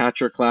terms of the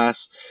catcher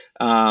class.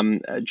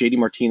 JD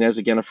Martinez,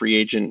 again, a free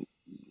agent.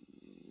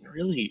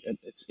 Really,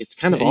 it's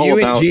kind of all you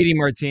about JD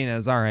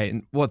Martinez. All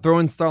right. Well, throw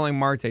in Starling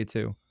Marte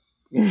too.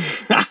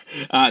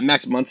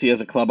 Max Muncy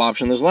as a club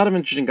option. There's a lot of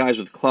interesting guys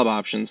with club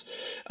options.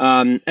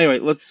 Anyway,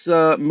 let's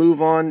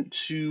move on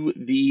to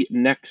the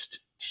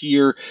next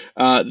tier.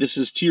 This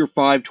is tier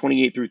 5,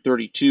 28 through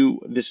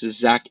 32. This is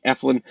Zach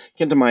Eflin,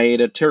 Kenta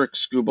Maeda, Tarek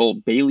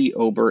Skubal, Bailey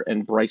Ober,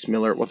 and Bryce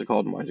Miller. What's it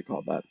called and why is it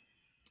called that?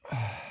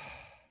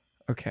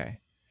 Okay.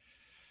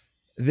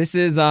 This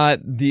is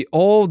the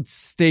old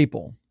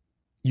staple.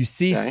 You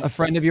see a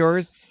friend of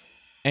yours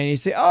and you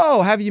say,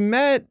 "Oh, have you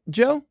met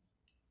Joe?"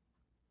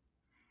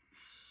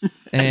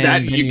 And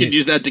that you can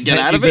use that to get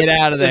out of it. Get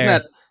out of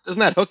there. Doesn't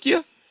that hook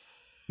you?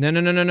 No.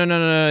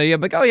 Yeah,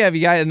 but oh yeah, have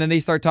you guys? And then they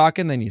start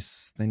talking. Then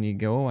you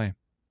go away.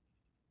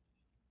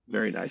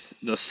 Very nice.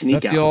 The sneak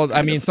out. That's the old.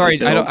 I mean, sorry,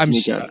 I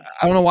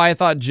don't know why I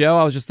thought Joe.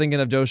 I was just thinking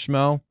of Joe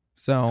Schmo.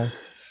 So,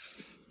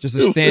 just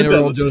a standard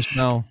old Joe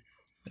Schmo.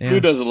 Yeah. Who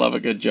doesn't love a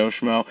good Joe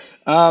Schmo?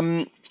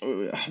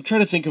 I'm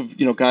trying to think of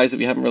guys that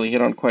we haven't really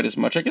hit on quite as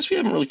much. I guess we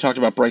haven't really talked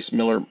about Bryce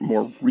Miller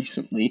more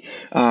recently.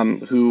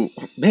 Who,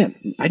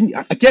 man, I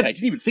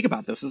didn't even think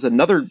about this. This is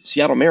another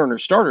Seattle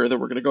Mariners starter that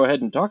we're going to go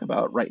ahead and talk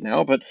about right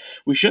now, but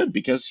we should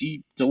because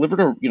he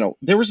delivered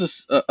there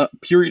was a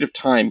period of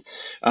time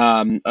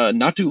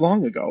not too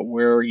long ago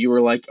where you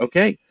were like,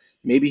 okay,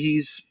 maybe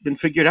he's been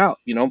figured out.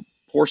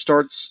 Poor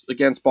starts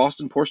against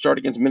Boston, poor start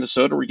against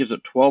Minnesota, where he gives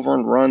up 12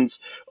 earned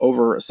runs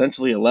over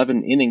essentially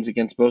 11 innings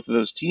against both of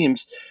those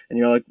teams. And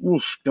you're like,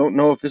 oof, don't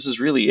know if this is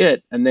really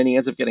it. And then he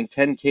ends up getting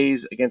 10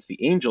 Ks against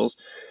the Angels.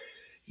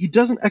 He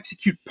doesn't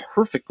execute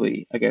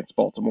perfectly against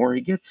Baltimore.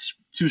 He gets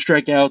 2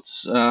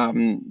 strikeouts,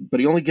 but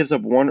he only gives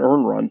up 1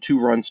 earned run, 2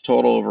 runs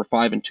total over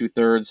 5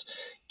 2/3.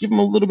 Give him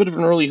a little bit of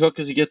an early hook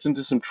as he gets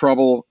into some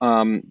trouble.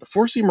 The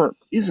four-seamer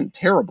isn't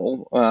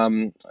terrible.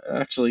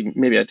 Actually,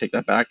 maybe I take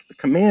that back. The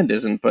command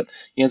isn't, but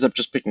he ends up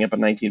just picking up a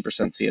 19%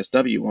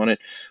 CSW on it.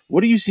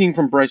 What are you seeing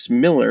from Bryce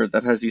Miller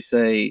that has you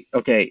say,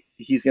 okay,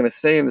 he's going to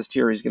stay in this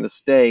tier, he's going to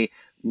stay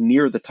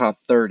near the top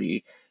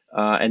 30,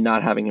 and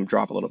not having him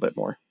drop a little bit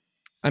more?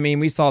 I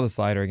mean, we saw the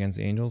slider against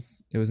the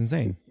Angels. It was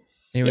insane.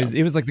 It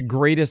was like the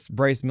greatest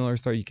Bryce Miller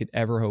start you could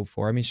ever hope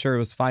for. I mean, sure, it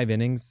was 5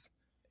 innings,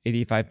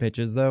 85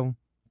 pitches, though.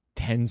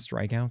 10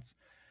 strikeouts.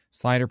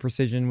 Slider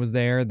precision was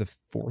there. The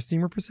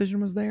four-seamer precision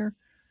was there.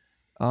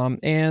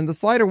 And the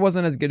slider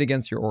wasn't as good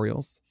against your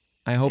Orioles.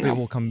 I hope it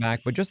will come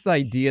back. But just the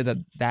idea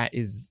that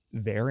is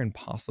there and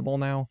possible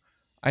now,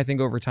 I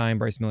think over time,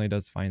 Bryce Miller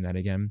does find that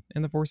again.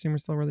 And the four-seamer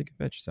is still a really good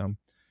pitch. So,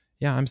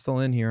 yeah, I'm still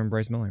in here on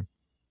Bryce Miller.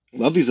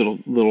 Love these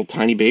little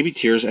tiny baby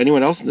tiers.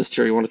 Anyone else in this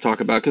tier you want to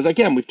talk about? Because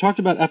again, we've talked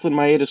about Eflin,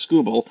 Maeda,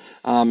 Skubal,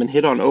 and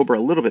hit on Ober a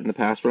little bit in the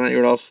past, but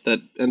anyone else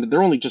and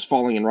they're only just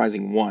falling and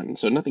rising 1,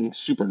 so nothing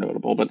super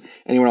notable. But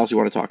anyone else you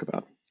want to talk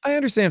about? I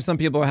understand if some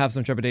people have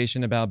some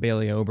trepidation about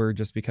Bailey Ober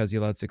just because he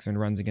allowed 6 earned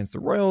runs against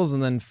the Royals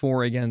and then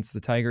 4 against the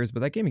Tigers,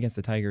 but that game against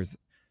the Tigers,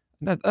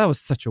 that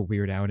was such a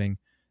weird outing.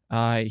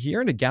 He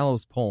earned a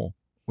gallows pull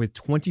with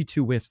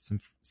 22 whiffs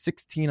and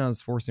 16 on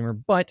his four-seamer,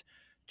 but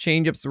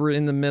changeups were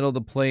in the middle of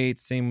the plate.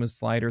 Same with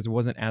sliders.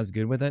 Wasn't as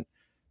good with it.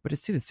 But to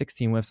see the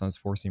 16 whiffs on his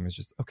four-seamer is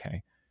just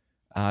okay.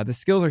 The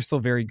skills are still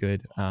very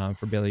good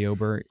for Bailey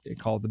Ober.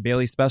 Called the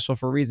Bailey Special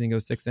for a reason. He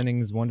goes 6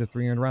 innings, 1 to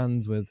 3 earned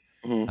runs with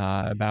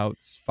about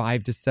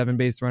 5 to 7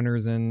 base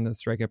runners and a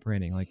strikeout per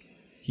inning. Like,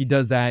 he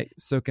does that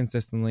so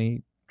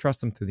consistently.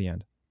 Trust him through the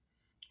end.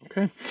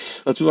 Okay,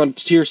 let's move on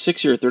to tier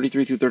 6 here,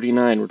 33 through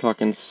 39. We're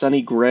talking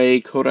Sonny Gray,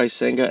 Kodai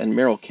Senga, and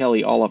Merrill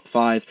Kelly all up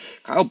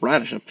 5. Kyle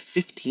Bradish up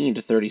 15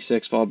 to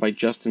 36, followed by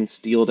Justin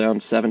Steele down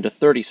 7 to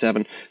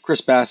 37. Chris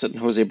Bassett and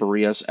Jose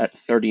Barrios at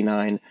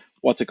 39.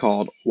 What's it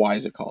called? Why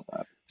is it called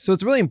that? So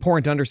it's really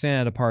important to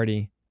understand at a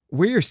party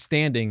where you're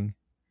standing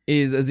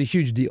is a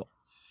huge deal.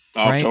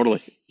 Oh, right?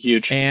 Totally.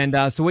 Huge. And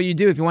so what you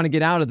do if you want to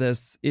get out of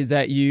this is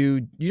that you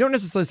don't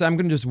necessarily say, I'm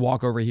going to just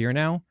walk over here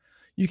now.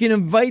 You can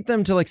invite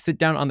them to sit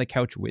down on the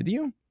couch with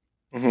you.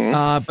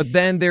 Mm-hmm. But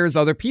then there's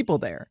other people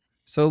there.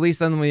 So at least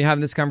then when you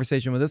have this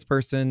conversation with this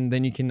person,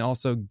 then you can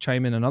also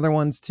chime in on other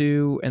ones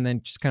too. And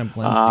then just kind of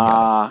blends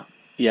together.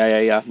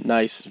 Yeah.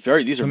 Nice.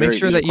 These are make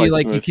sure that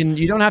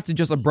you don't have to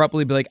just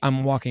abruptly be like,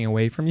 I'm walking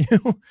away from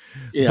you.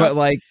 Yeah.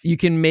 But you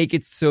can make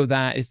it so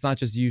that it's not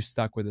just you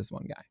stuck with this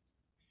one guy.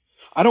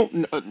 I don't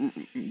want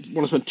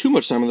to spend too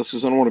much time on this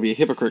because I don't want to be a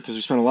hypocrite because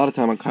we spent a lot of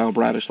time on Kyle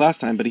Bradish last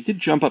time, but he did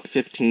jump up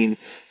 15,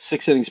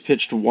 6 innings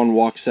pitched, 1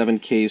 walk, 7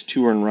 Ks,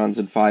 2 earned runs,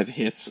 and 5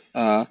 hits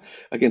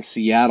against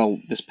Seattle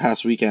this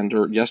past weekend,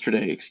 or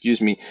yesterday,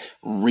 excuse me.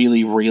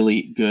 Really,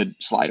 really good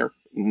slider.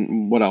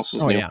 What else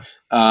is new?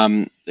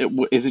 Yeah.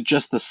 Is it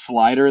just the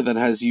slider that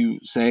has you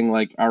saying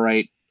all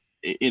right,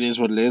 it is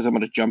what it is, I'm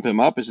going to jump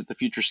him up? Is it the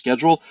future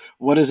schedule?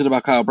 What is it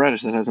about Kyle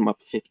Bradish that has him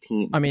up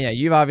 15? I mean, yeah,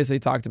 you've obviously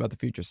talked about the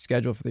future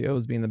schedule for the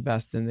O's being the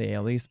best in the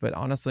AL East, but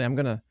honestly, I'm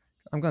gonna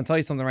tell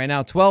you something right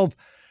now. 12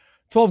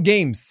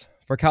 games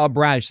for Kyle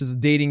Bradish. This is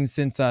dating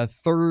since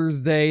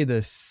Thursday, the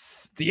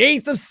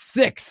 8th of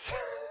 6.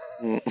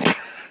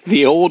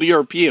 The old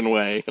European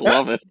way.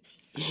 Love it.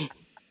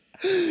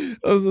 That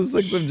was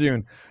the 6th of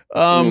June.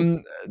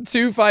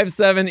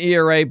 2.57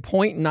 ERA,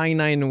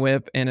 0.99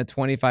 whip, and a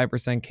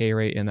 25% K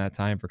rate in that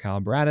time for Kyle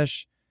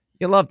Bradish.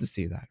 You love to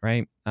see that,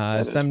 right?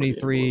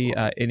 73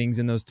 innings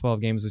in those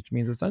 12 games, which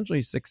means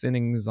essentially 6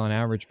 innings on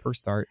average per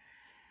start.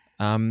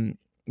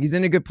 He's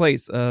in a good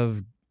place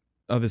of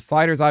his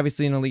sliders,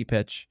 obviously an elite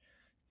pitch.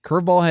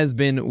 Curveball has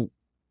been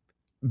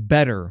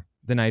better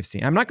than I've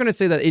seen. I'm not going to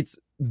say that it's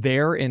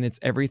there and it's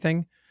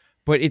everything,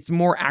 but it's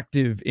more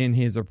active in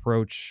his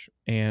approach,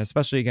 and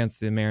especially against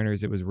the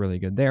Mariners, it was really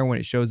good there. When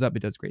it shows up,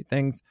 it does great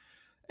things.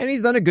 And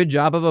he's done a good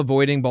job of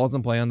avoiding balls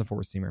in play on the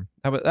four-seamer.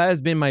 That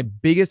has been my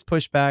biggest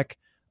pushback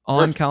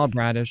on Kyle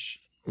Bradish,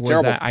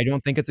 was that I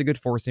don't think it's a good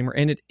four-seamer,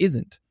 and it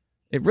isn't.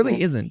 It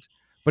really isn't.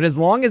 But as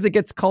long as it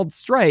gets called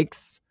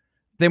strikes,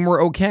 then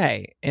we're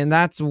okay. And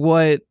that's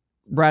what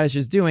Bradish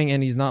is doing,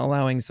 and he's not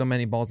allowing so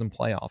many balls in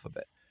play off of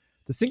it.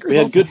 The sinker's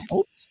also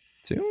helped,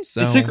 too.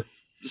 So the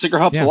sinker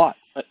helps a lot.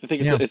 I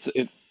think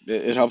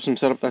it helps him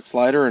set up that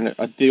slider, and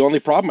the only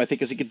problem, I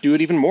think, is he could do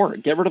it even more.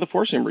 Get rid of the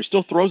four-seamer. He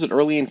still throws it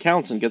early in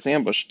counts and gets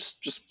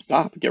ambushed. Just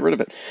stop. Get rid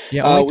of it.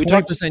 Yeah, only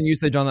 20%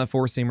 usage on that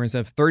four-seamer instead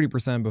of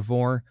 30%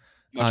 before.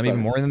 Even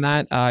more than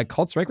that.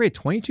 Called strike rate,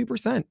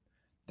 22%.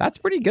 That's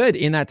pretty good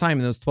in that time,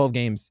 in those 12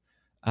 games.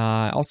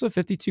 Also,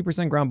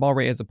 52% ground ball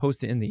rate as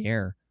opposed to in the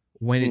air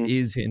when it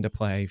is hit into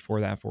play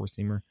for that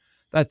four-seamer.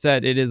 That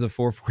said, it is a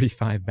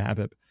 445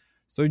 BABIP.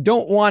 So you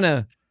don't want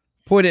to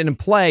put it in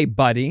play,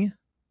 buddy.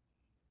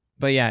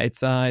 But yeah,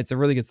 it's a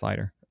really good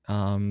slider.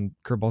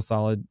 Curveball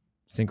solid.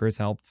 Sinker has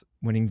helped.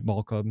 Winning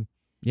ball club.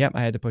 Yep,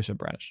 I had to push up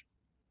Bradish.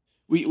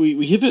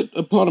 We hit it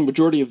upon a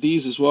majority of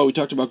these as well. We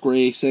talked about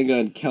Gray, Senga,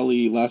 and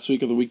Kelly last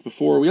week or the week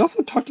before. We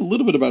also talked a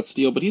little bit about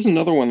Steele, but he's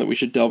another one that we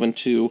should delve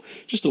into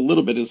just a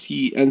little bit as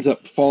he ends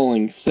up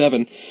falling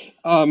 7.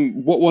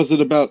 What was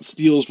it about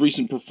Steele's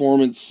recent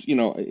performance? You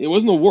know, it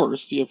wasn't the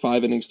worst. He had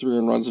 5 innings, 3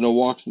 earned runs, no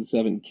walks, and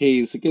 7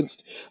 Ks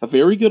against a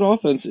very good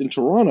offense in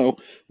Toronto.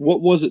 What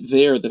was it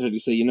there that had you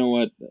say, you know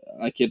what,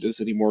 I can't do this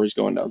anymore, he's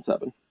going down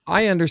 7?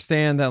 I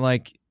understand that,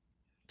 like,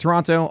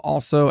 Toronto,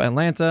 also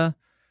Atlanta,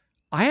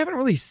 I haven't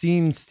really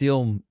seen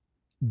Steele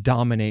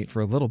dominate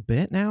for a little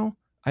bit now.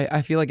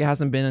 I feel like it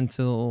hasn't been since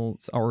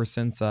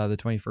the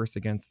 21st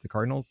against the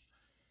Cardinals.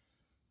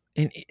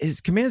 And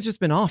his command has just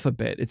been off a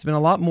bit. It's been a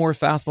lot more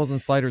fastballs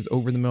and sliders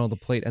over the middle of the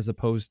plate as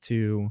opposed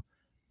to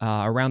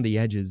around the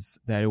edges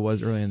that it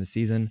was early in the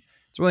season.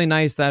 It's really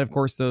nice that, of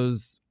course,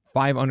 those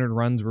 500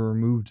 runs were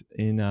removed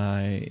in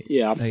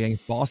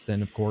against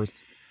Boston, of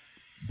course.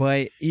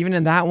 But even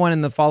in that one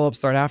and the follow-up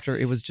start after,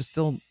 it was just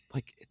still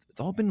like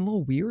it's all been a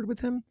little weird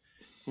with him.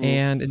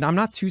 And I'm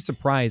not too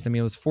surprised. I mean,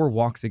 it was 4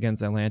 walks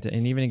against Atlanta,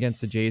 and even against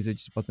the Jays, it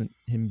just wasn't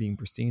him being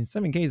pristine.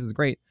 7 Ks is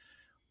great,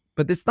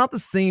 but it's not the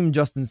same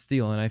Justin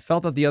Steele. And I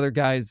felt that the other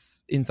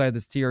guys inside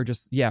this tier are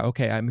just,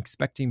 I'm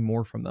expecting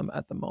more from them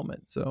at the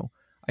moment. So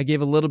I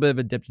gave a little bit of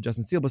a dip to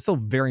Justin Steele, but still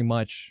very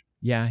much,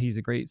 he's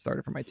a great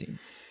starter for my team.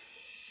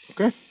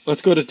 Okay,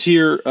 let's go to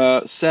tier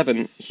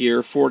 7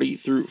 here, 40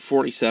 through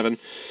 47.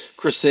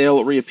 Chris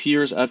Sale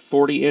reappears at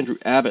 40. Andrew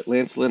Abbott,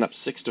 Lance Lynn up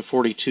 6 to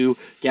 42.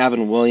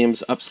 Gavin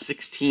Williams up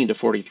 16 to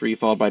 43,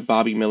 followed by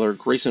Bobby Miller,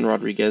 Grayson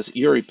Rodriguez,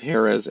 Yuri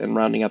Perez, and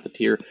rounding out the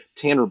tier,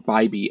 Tanner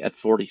Bybee at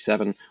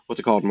 47. What's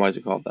it called and why is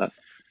it called that?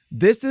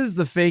 This is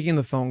the faking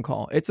the phone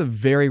call. It's a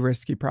very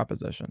risky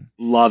proposition.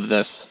 Love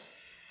this.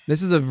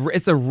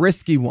 It's a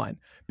risky one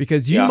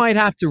because you might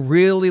have to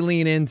really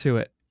lean into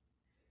it.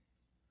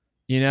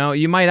 You know,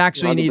 you might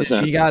actually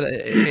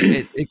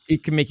 100%.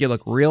 It can make you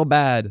look real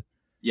bad.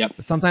 Yep.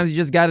 But sometimes you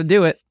just got to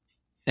do it.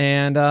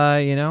 And,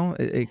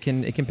 it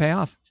can pay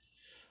off.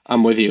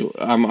 I'm with you.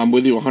 I'm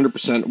with you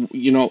 100%.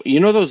 You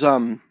know those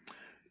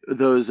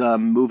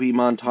movie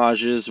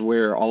montages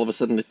where all of a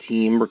sudden the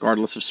team,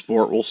 regardless of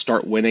sport, will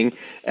start winning,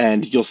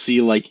 and you'll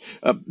see like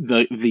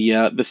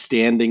the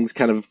standings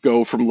kind of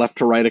go from left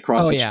to right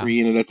across the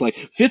screen, and it's like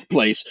 5th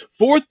place,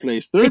 4th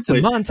place, 3rd place. It's a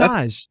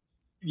montage.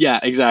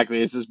 Yeah,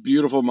 exactly. It's this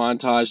beautiful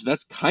montage.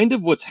 That's kind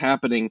of what's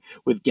happening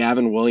with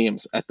Gavin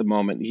Williams at the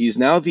moment. He's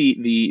now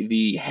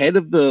the head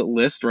of the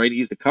list, right?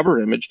 He's the cover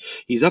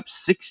image. He's up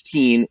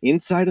 16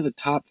 inside of the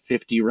top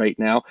 50 right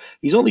now.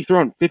 He's only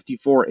thrown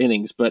 54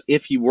 innings, but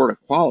if he were to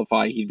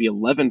qualify, he'd be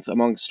 11th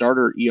among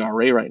starter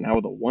ERA right now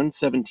with a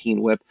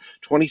 117 whip,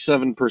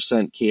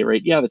 27% K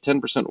rate. Yeah, the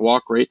 10%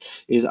 walk rate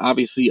is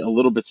obviously a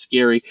little bit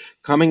scary.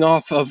 Coming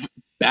off of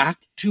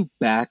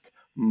back-to-back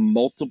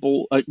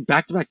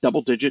back-to-back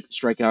double-digit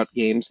strikeout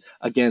games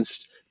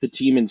against the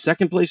team in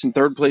 2nd place and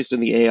 3rd place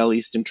in the AL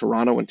East in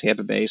Toronto and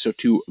Tampa Bay. So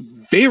 2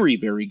 very,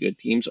 very good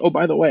teams. Oh,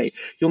 by the way,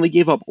 he only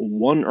gave up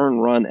 1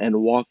 earned run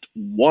and walked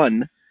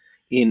 1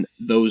 in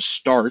those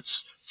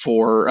starts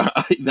for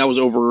that was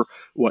over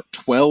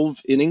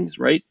 12 innings,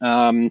 right?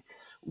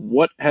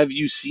 What have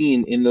you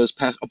seen in those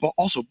past?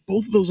 Also,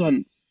 both of those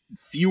on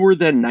fewer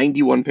than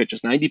 91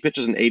 pitches, 90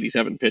 pitches and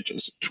 87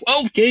 pitches,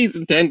 12 Ks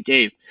and 10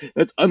 Ks.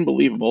 That's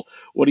unbelievable.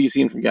 What are you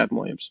seeing from Gavin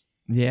Williams?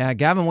 Yeah,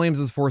 Gavin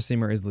Williams'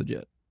 four-seamer is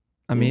legit.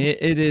 I mean,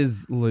 it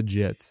is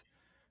legit.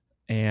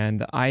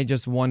 And I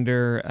just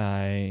wonder,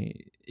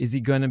 is he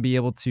going to be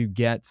able to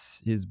get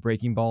his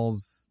breaking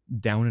balls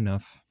down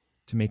enough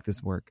to make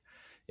this work?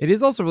 It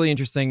is also really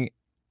interesting.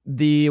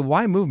 The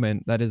Y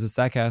movement, that is a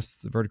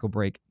Statcast vertical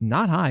break,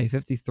 not high,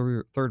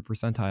 53rd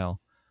percentile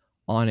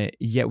on it.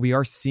 Yet we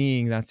are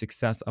seeing that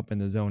success up in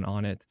the zone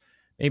on it.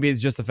 Maybe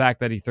it's just the fact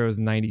that he throws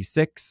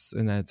 96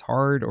 and that's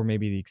hard, or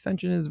maybe the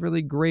extension is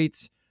really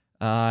great,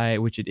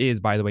 which it is,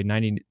 by the way,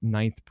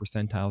 99th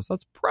percentile. So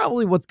that's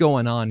probably what's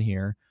going on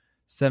here.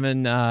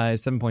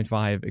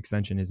 7.5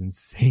 extension is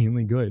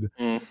insanely good.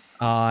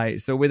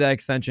 So with that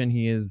extension,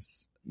 he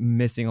is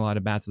missing a lot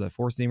of bats with that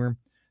four-seamer.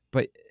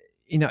 But,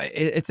 you know,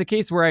 it's a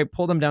case where I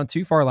pulled him down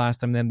too far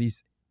last time, then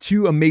these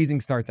two amazing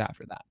starts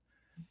after that.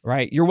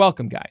 Right? You're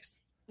welcome,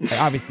 guys. I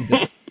obviously did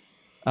this.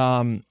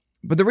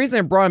 But the reason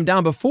I brought him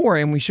down before,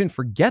 and we shouldn't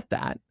forget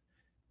that,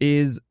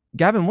 is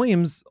Gavin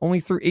Williams only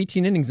threw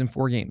 18 innings in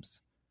 4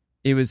 games.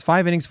 It was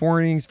 5 innings,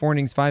 4 innings, 4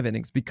 innings, 5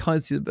 innings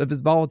because of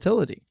his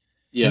volatility.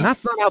 Yeah. And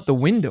that's not out the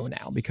window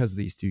now because of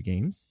these 2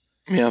 games.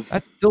 Yeah.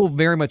 That's still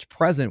very much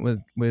present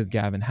with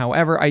Gavin.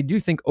 However, I do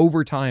think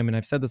over time, and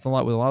I've said this a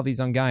lot with a lot of these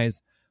young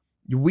guys,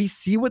 we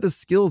see what the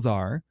skills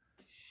are,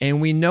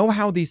 and we know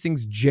how these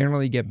things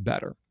generally get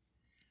better.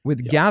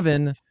 With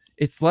Gavin,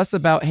 it's less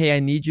about, hey, I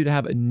need you to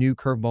have a new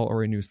curveball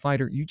or a new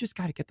slider. You just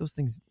got to get those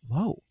things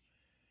low.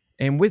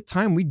 And with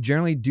time, we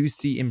generally do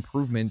see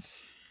improvement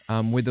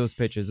with those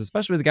pitches,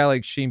 especially with a guy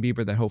like Shane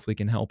Bieber that hopefully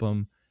can help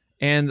him.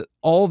 And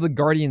all the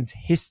Guardians'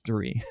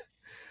 history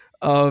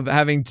of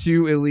having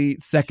 2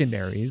 elite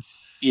secondaries,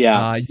 you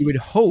would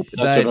hope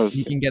that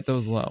he can get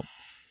those low.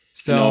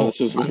 So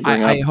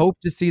I hope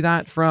to see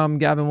that from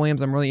Gavin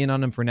Williams. I'm really in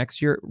on him for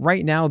next year.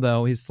 Right now,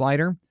 though, his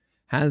slider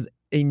has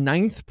a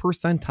 9th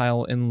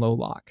percentile in low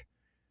lock,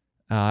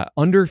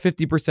 under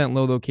 50%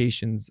 low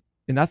locations,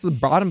 and that's the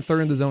bottom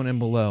third of the zone and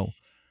below.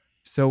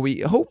 So we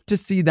hope to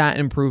see that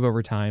improve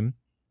over time.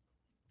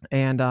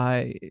 And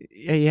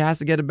he has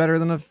to get it better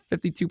than a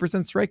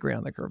 52% strike rate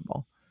on the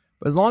curveball.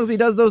 But as long as he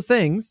does those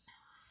things,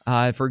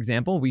 for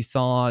example, we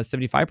saw a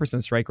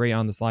 75% strike rate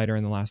on the slider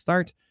in the last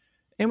start,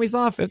 and we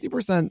saw a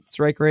 50%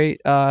 strike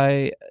rate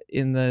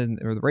in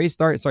the Rays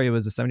start. Sorry, it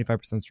was a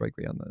 75% strike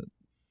rate on the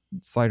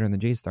slider in the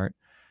Jays start.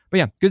 But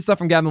yeah, good stuff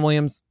from Gavin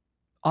Williams.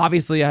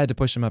 Obviously, I had to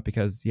push him up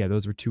because,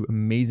 those were 2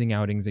 amazing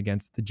outings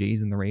against the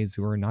Jays and the Rays,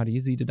 who are not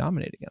easy to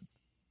dominate against.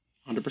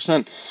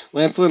 100%.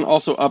 Lance Lynn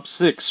also up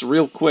 6,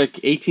 real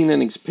quick. 18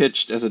 innings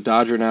pitched as a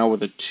Dodger now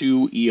with a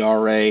 2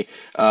 ERA,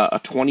 a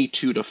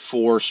 22-4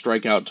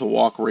 strikeout to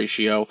walk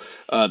ratio.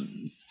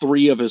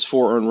 3 of his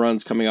 4 earned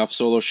runs coming off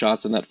solo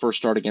shots in that first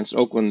start against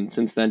Oakland, and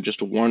since then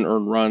just 1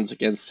 earned runs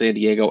against San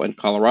Diego and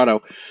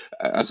Colorado.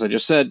 As I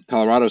just said,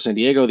 Colorado, San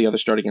Diego, the other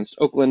start against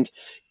Oakland.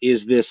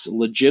 Is this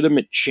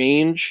legitimate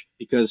change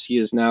because he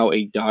is now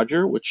a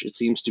Dodger, which it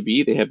seems to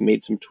be? They have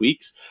made some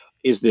tweaks.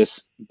 Is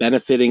this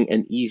benefiting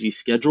an easy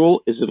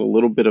schedule? Is it a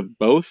little bit of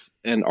both?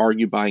 And are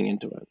you buying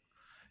into it?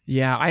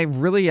 Yeah, I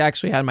really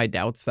actually had my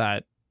doubts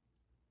that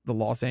the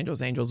Los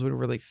Angeles Angels would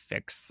really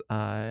fix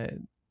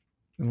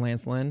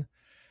Lance Lynn.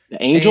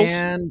 The Angels?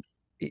 And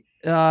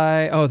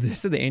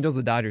this is the Angels,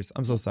 the Dodgers.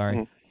 I'm so sorry.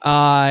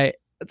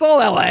 It's all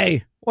LA.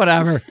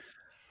 Whatever.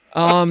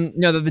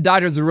 No, the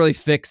Dodgers would really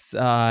fix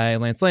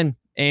Lance Lynn,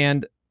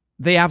 and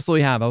they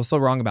absolutely have. I was so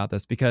wrong about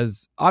this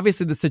because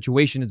obviously the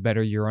situation is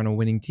better. You're on a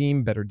winning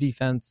team, better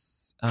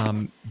defense,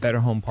 better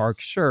home park,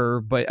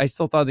 sure. But I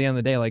still thought at the end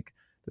of the day, like,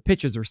 the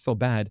pitches are still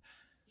bad.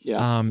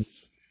 Yeah.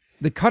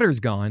 The cutter's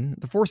gone,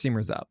 the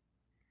four-seamer's up,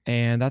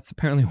 and that's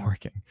apparently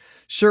working.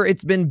 Sure,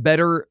 it's been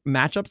better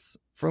matchups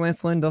for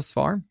Lance Lynn thus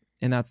far,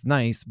 and that's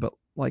nice. But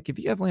like, if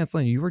you have Lance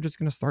Lynn, you were just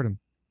going to start him.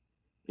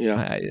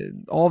 Yeah.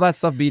 All that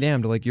stuff be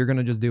damned. Like, you're going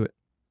to just do it.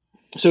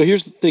 So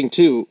here's the thing,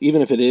 too.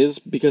 Even if it is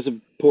because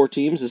of poor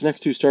teams, his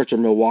next 2 starts are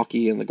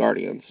Milwaukee and the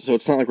Guardians. So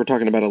it's not like we're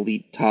talking about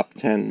elite top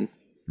 10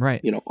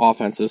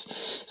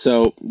 offenses.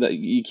 So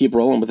you keep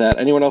rolling with that.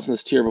 Anyone else in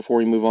this tier before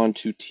we move on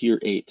to tier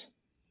 8?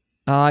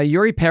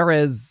 Yuri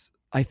Perez,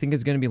 I think,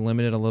 is going to be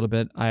limited a little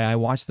bit. I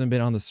watched him a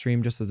bit on the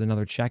stream just as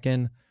another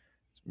check-in.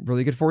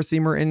 Really good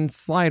four-seamer and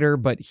slider,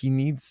 but he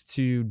needs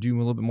to do a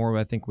little bit more,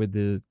 I think, with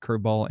the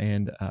curveball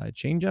and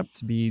changeup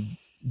to be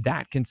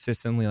that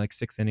consistently, like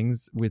 6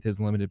 innings with his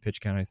limited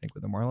pitch count, I think,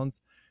 with the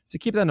Marlins. So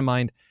keep that in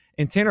mind.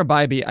 And Tanner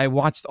Bybee, I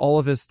watched all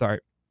of his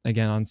start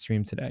again on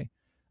stream today.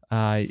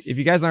 If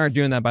you guys aren't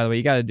doing that, by the way,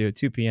 you got to do it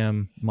 2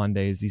 p.m.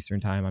 Mondays Eastern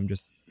time. I'm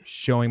just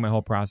showing my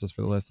whole process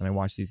for the list, and I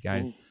watch these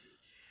guys.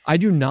 I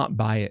do not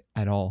buy it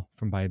at all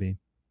from Bybee.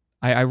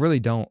 I really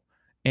don't.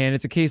 And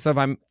it's a case of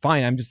I'm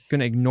fine. I'm just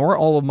going to ignore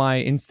all of my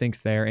instincts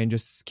there and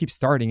just keep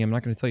starting him. I'm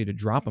not going to tell you to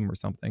drop him or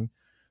something.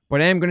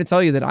 But I am going to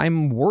tell you that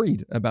I'm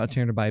worried about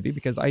Tanner Bybee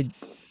because I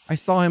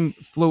saw him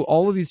flow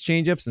all of these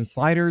changeups and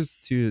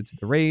sliders to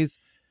the Rays.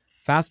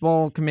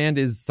 Fastball command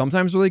is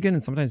sometimes really good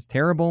and sometimes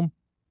terrible.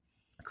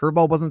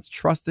 Curveball wasn't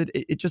trusted.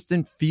 It just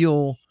didn't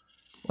feel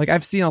like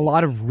I've seen a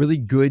lot of really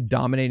good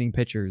dominating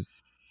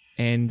pitchers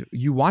and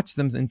you watch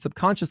them and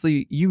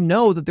subconsciously, you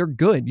know that they're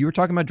good. You were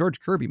talking about George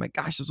Kirby. My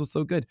gosh, this was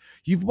so good.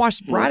 You've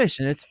watched Bradish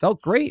and it's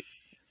felt great.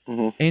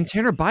 And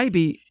Tanner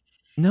Bybee,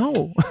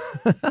 no,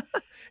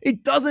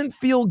 it doesn't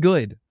feel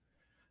good.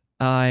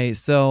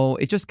 So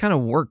it just kind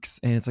of works.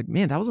 And it's like,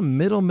 man, that was a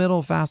middle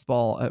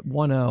fastball at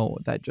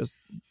 1-0 that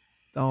just,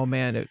 oh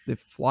man, it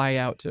fly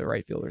out to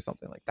right field or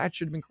something like that.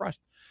 Should have been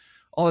crushed.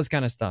 All this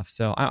kind of stuff.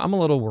 So I'm a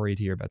little worried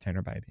here about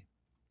Tanner Bybee.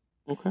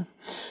 Okay.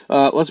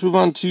 Let's move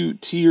on to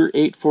tier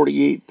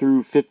 848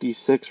 through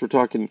 56. We're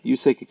talking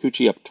Yusei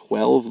Kikuchi up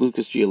 12,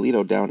 Lucas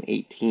Giolito down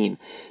 18,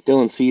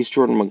 Dylan Cease,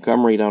 Jordan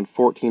Montgomery down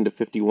 14 to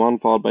 51,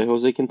 followed by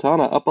Jose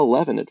Quintana up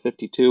 11 at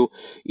 52,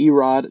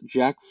 Erod,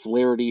 Jack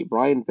Flaherty,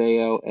 Brian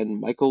Bayo,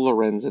 and Michael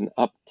Lorenzen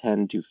up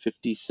 10 to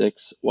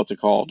 56. What's it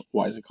called?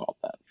 Why is it called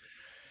that?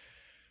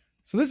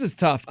 So this is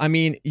tough. I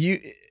mean, you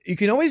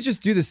can always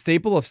just do the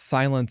staple of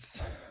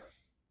silence.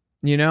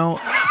 You know,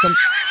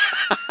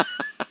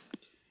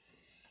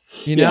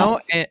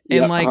 and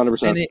like,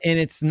 100%. and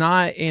it's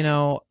not,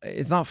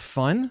 it's not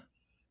fun,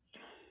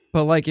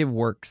 but like it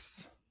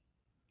works.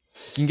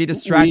 You can get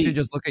distracted,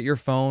 just look at your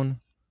phone,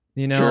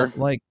 Sure.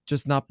 like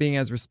just not being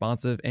as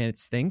responsive, and it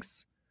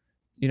stinks.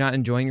 You're not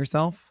enjoying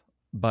yourself,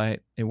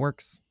 but it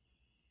works.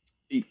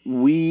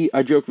 We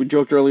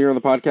joked earlier on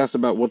the podcast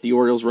about what the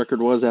Orioles record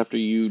was after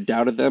you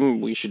doubted them.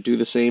 We should do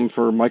the same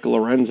for Michael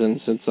Lorenzen,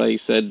 since I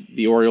said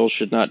the Orioles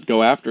should not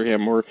go after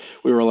him, or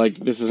we were like,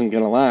 this isn't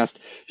going to last,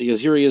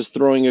 because here he is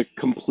throwing a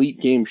complete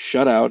game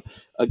shutout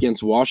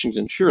against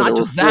Washington. Sure, not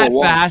just that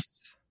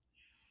fast.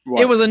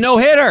 What? It was a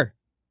no-hitter.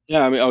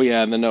 Yeah, I mean,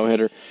 and the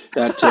no-hitter,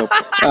 that too.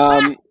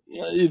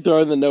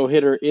 Throwing the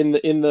no-hitter in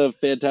the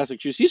fantastic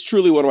juice. He's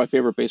truly one of my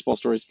favorite baseball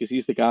stories, because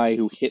he's the guy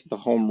who hit the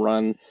home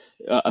run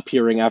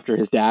appearing after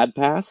his dad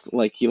passed.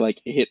 Like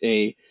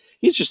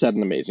he's just had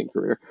an amazing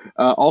career.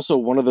 Also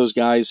one of those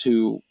guys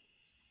who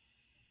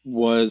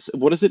was,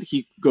 what is it?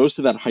 He goes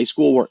to that high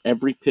school where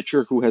every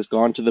pitcher who has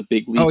gone to the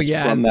big leagues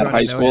from that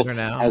high school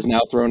has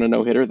now thrown a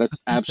no-hitter.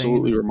 That's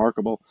absolutely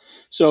remarkable.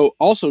 So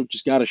also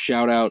just got to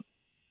shout out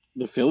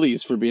the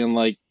Phillies for being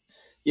like,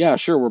 yeah,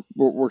 sure,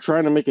 we're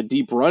trying to make a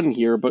deep run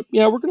here, but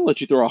yeah, we're going to let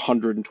you throw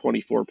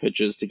 124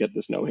 pitches to get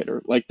this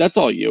no-hitter. Like, that's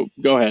all you.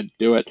 Go ahead,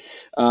 do it.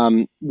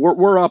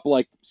 We're up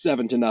like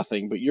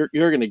 7-0, but you're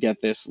going to get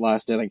this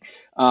last inning.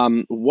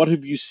 What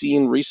have you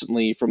seen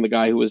recently from the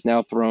guy who has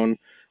now thrown,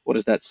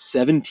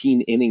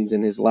 17 innings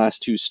in his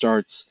last 2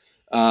 starts?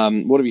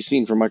 What have you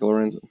seen from Michael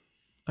Lorenzen?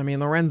 I mean,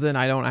 Lorenzen,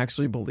 I don't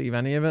actually believe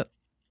any of it.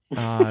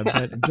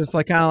 But just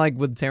like kind of like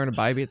with Tanner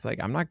Bybee, it's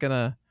like, I'm not going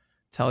to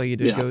tell you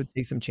to go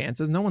take some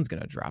chances. No one's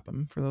going to drop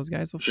him for those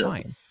guys. So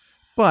fine.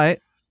 But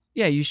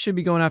yeah, you should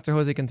be going after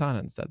Jose Quintana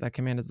instead. That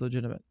command is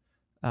legitimate.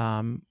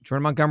 Jordan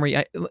Montgomery,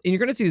 and you're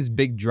going to see these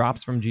big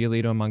drops from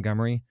Giolito and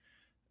Montgomery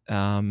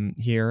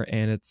here.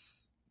 And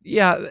it's,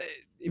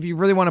 if you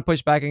really want to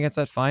push back against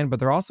that, fine. But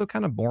they're also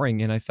kind of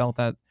boring. And I felt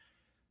that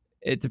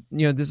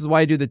this is why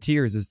I do the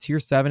tiers. Is tier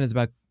 7 is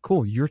about,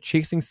 cool, you're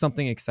chasing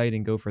something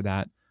exciting, go for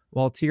that.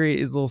 While tier 8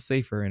 is a little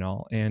safer and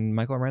all. And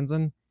Michael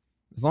Lorenzen,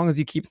 as long as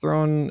you keep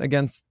throwing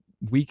against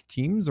weak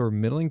teams or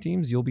middling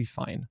teams, you'll be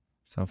fine.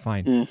 So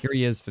fine. Here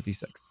he is,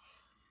 56.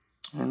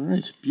 All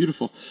right,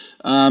 beautiful.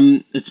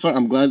 It's fun.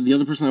 I'm glad the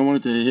other person I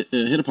wanted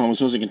to hit upon was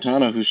Jose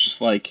Quintana, who's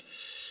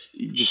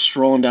just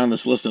strolling down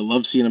this list. I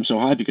love seeing him so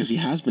high because he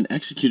has been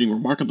executing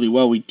remarkably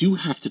well. We do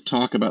have to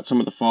talk about some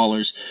of the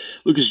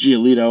fallers. Lucas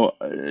Giolito,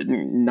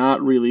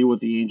 not really what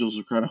the Angels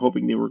were kind of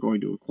hoping they were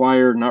going to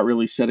acquire, not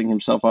really setting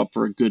himself up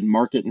for a good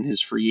market in his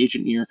free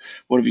agent year.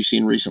 What have you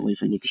seen recently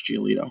from Lucas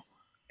Giolito?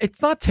 It's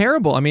not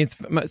terrible. I mean,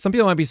 some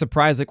people might be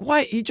surprised, like,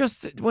 what? He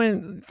just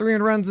went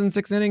 300 runs in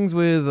 6 innings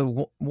with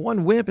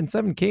 1 whip and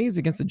 7 Ks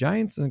against the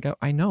Giants. And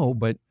I know,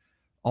 but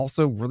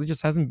also really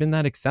just hasn't been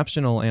that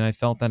exceptional. And I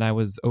felt that I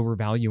was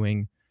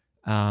overvaluing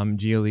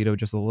Giolito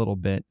just a little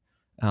bit.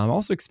 I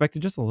also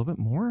expected just a little bit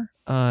more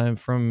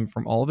from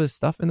all of his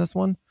stuff in this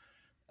one.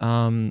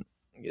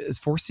 His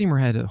 4-seamer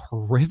had a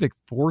horrific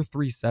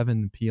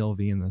 4.37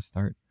 PLV in the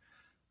start.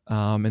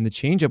 And the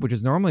changeup, which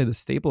is normally the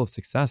staple of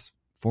success,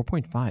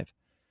 4.5.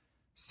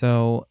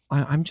 So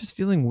I'm just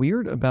feeling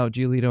weird about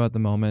Giolito at the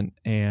moment.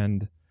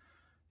 And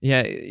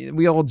yeah,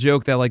 we all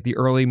joke that like the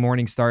early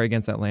morning start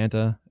against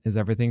Atlanta is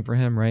everything for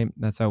him, right?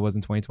 That's how it was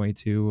in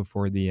 2022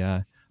 for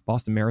the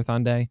Boston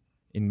Marathon Day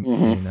in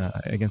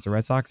against the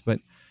Red Sox. But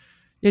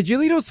yeah,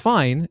 Giolito's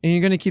fine, and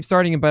you're going to keep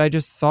starting him. But I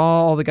just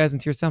saw all the guys in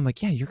tier 7. I'm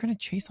like, yeah, you're going to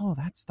chase all of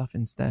that stuff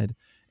instead.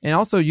 And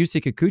also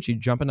Yusei Kikuchi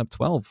jumping up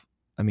 12.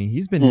 I mean,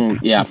 he's been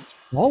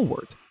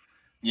stalwart.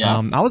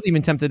 Yeah, I was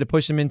even tempted to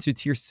push him into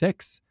tier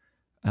 6.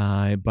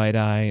 But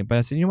I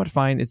said, you know what,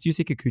 fine. It's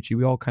Yusei Kikuchi.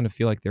 We all kind of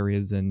feel like there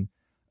is an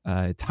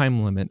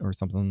time limit or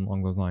something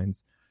along those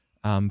lines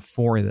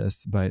for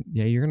this. But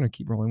yeah, you're going to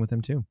keep rolling with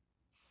him too.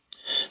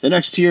 The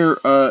next tier,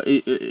 I'm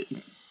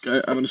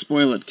going to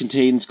spoil it,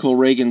 contains Cole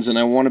Reagans, and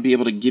I want to be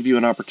able to give you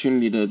an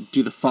opportunity to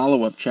do the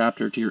follow-up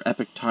chapter to your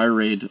epic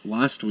tirade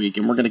last week,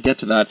 and we're going to get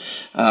to that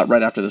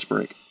right after this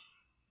break.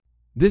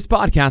 This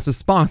podcast is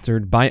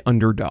sponsored by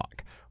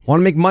Underdog. Want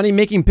to make money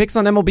making picks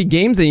on MLB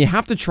games? And you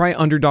have to try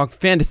Underdog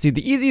Fantasy,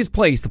 the easiest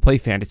place to play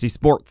fantasy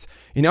sports.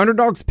 In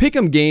Underdog's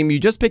Pick'em game, you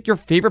just pick your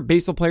favorite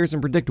baseball players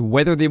and predict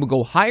whether they will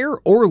go higher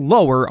or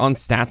lower on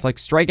stats like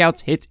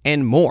strikeouts, hits,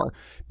 and more.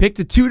 Pick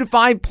to 2 to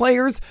 5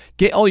 players,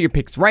 get all your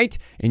picks right,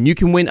 and you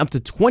can win up to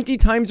 20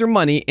 times your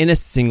money in a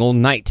single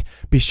night.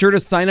 Be sure to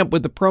sign up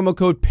with the promo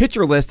code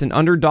PitcherList, and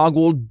Underdog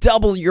will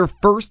double your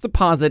first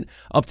deposit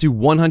up to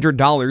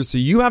 $100, so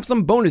you have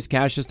some bonus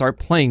cash to start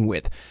playing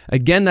with.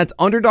 Again, that's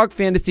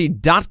UnderdogFantasy.com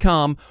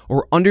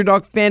or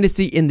Underdog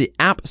Fantasy in the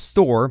App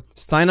Store.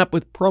 Sign up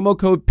with promo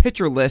code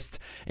PitcherList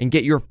and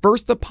get your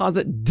first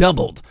deposit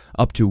doubled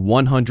up to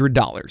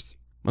 $100.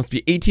 Must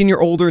be 18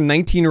 or older,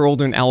 19 or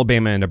older in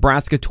Alabama and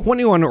Nebraska,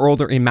 21 or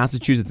older in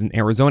Massachusetts and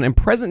Arizona, and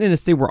present in a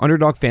state where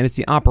Underdog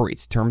Fantasy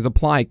operates. Terms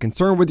apply.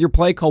 Concerned with your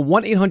play? Call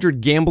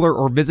 1-800-GAMBLER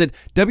or visit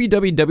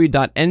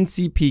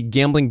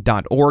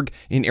www.ncpgambling.org.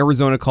 In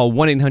Arizona, call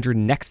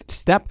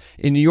 1-800-NEXT-STEP.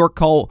 In New York,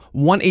 call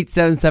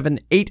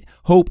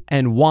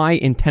 1-877-8-HOPE-NY.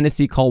 In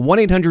Tennessee, call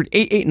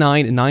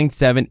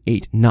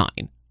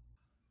 1-800-889-9789.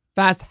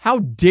 Fast, how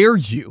dare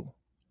you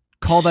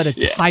call that a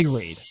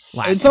tirade?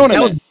 That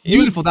was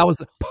beautiful. That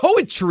was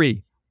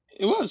poetry.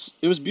 It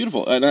was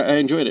beautiful, and I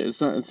enjoyed it.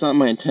 It's not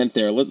my intent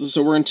there.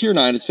 So we're in Tier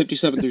 9. It's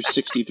 57 through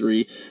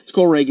 63. It's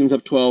Cole Reagan's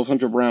up 12,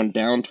 Hunter Brown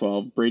down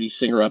 12, Brady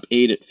Singer up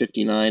 8 at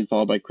 59,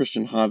 followed by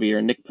Christian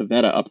Javier, Nick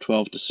Pivetta up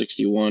 12 to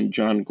 61,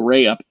 John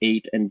Gray up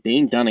 8, and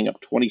Dane Dunning up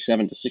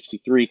 27 to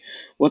 63.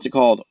 What's it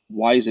called?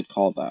 Why is it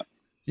called that?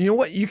 You know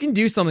what? You can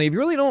do something. If you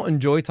really don't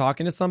enjoy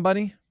talking to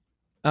somebody,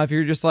 if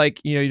you're just like,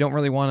 you don't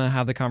really want to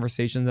have the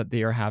conversation that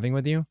they are having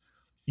with you,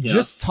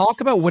 just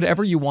talk about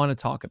whatever you want to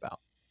talk about.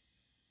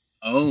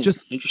 Oh,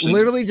 just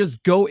literally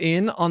just go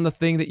in on the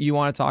thing that you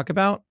want to talk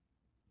about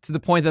to the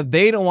point that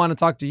they don't want to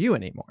talk to you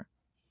anymore.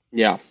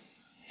 Yeah.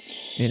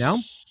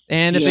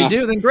 And if they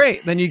do, then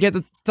great. Then you get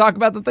to talk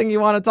about the thing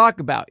you want to talk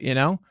about,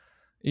 You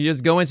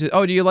just go into,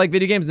 do you like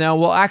video games now?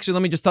 Well, actually,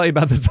 let me just tell you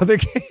about this other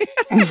game.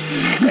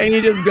 And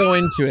you just go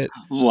into it.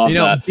 Love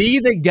that. Be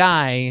the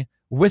guy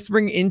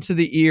whispering into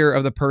the ear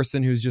of the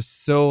person who's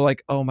just so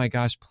like, oh my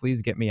gosh,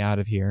 please get me out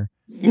of here.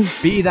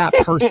 Be that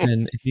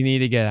person if you need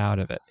to get out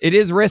of it. It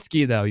is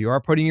risky, though. You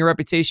are putting your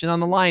reputation on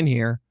the line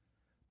here.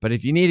 But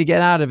if you need to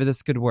get out of it,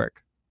 this could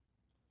work.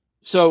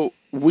 So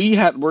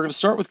we're going to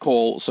start with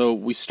Cole. So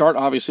we start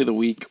obviously the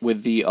week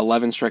with the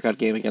 11 strikeout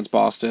game against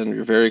Boston.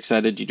 You're very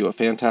excited. You do a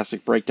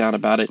fantastic breakdown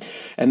about it.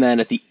 And then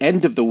at the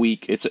end of the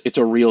week, it's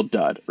a real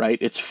dud, right?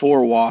 It's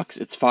 4 walks.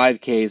 It's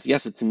 5 Ks.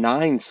 Yes, it's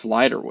 9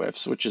 slider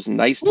whiffs, which is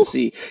nice to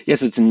see.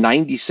 Yes, it's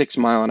 96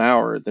 mile an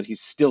hour that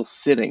he's still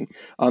sitting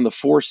on the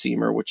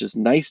 4-seamer, which is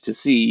nice to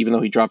see, even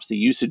though he drops the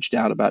usage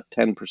down about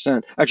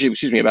 10%. Actually,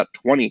 excuse me, about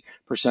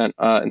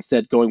 20%,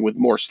 instead going with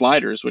more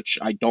sliders, which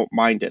I don't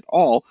mind at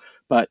all.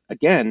 But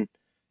again,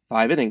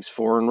 5 innings,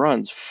 4 earned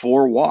runs,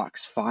 4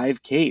 walks,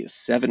 5 Ks,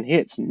 7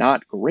 hits.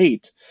 Not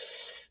great.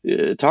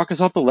 Talk us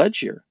off the ledge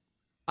here.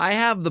 I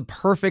have the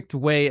perfect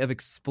way of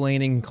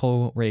explaining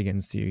Cole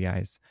Reagans to you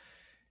guys.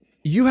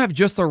 You have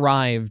just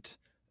arrived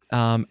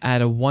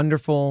at a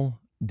wonderful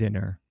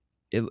dinner.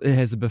 It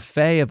has a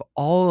buffet of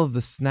all of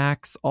the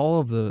snacks, all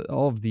of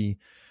the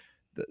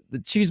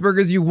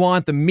cheeseburgers you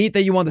want, the meat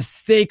that you want, the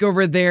steak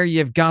over there.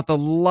 You've got the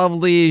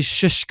lovely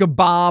shish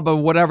kebab or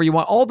whatever you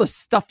want, all the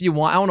stuff you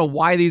want. I don't know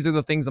why these are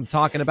the things I'm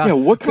talking about. Yeah,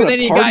 what kind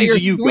of parties are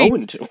you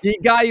going to? You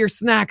got your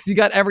snacks, you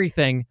got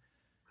everything.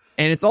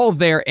 And it's all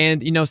there.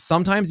 And,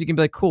 sometimes you can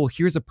be like, cool,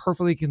 here's a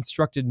perfectly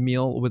constructed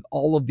meal with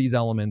all of these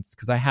elements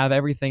because I have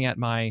everything at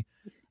my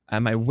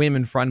whim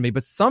in front of me.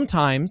 But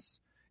sometimes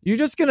you're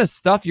just going to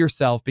stuff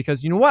yourself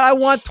because, you know what? I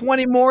want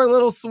 20 more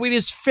little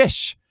Swedish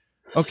fish.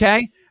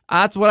 Okay?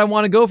 That's what I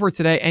want to go for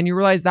today. And you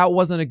realize that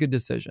wasn't a good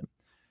decision.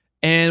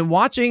 And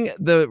watching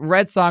the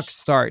Red Sox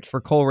start for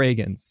Cole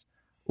Reagans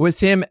was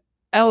him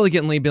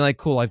elegantly being like,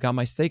 cool, I've got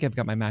my steak, I've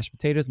got my mashed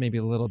potatoes, maybe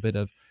a little bit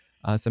of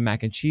some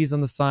mac and cheese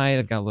on the side.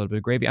 I've got a little bit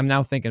of gravy. I'm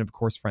now thinking, of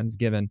course,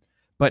 Friendsgiving,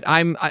 but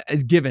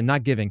it's given,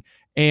 not giving.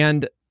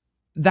 And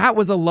that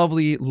was a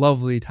lovely,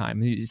 lovely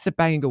time. You sit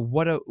back and go,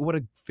 what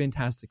a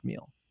fantastic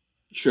meal.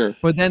 Sure.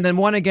 But then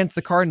one against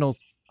the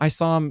Cardinals, I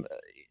saw him.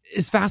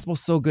 His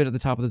fastball's so good at the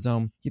top of the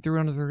zone. He threw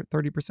under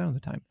 30% of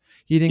the time.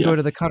 He didn't go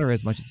to the cutter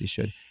as much as he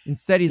should.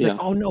 Instead, he's like,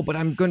 oh no, but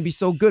I'm going to be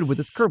so good with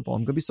this curveball.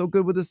 I'm going to be so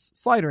good with this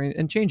slider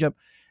and changeup.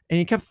 And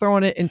he kept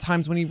throwing it in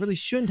times when he really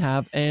shouldn't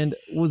have and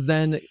was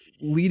then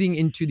leading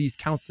into these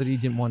counts that he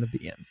didn't want to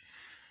be in.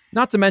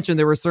 Not to mention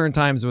there were certain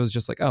times it was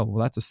just like, oh,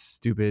 well, that's a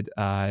stupid.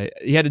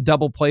 He had a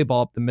double play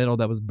ball up the middle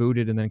that was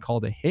booted and then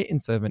called a hit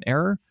instead of an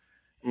error.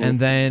 And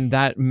then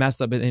that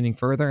messed up an inning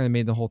further and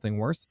made the whole thing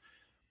worse.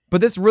 But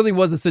this really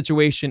was a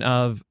situation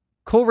of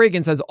Cole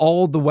Reagans has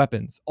all the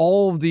weapons,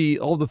 all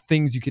the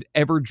things you could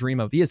ever dream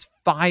of. He has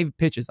 5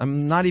 pitches.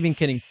 I'm not even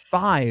kidding.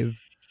 5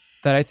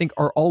 that I think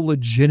are all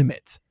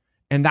legitimate.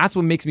 And that's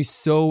what makes me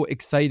so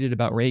excited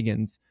about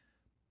Reagans.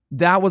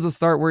 That was a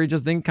start where he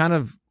just didn't kind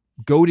of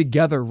go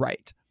together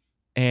right.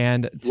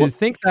 And to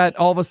think that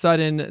all of a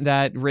sudden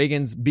that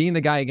Reagans being the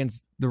guy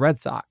against the Red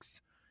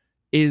Sox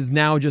is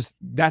now just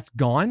that's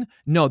gone.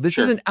 No, this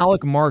isn't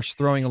Alec Marsh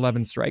throwing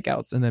 11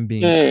 strikeouts and then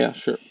being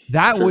sure.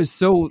 That was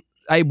so.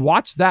 I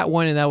watched that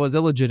one and that was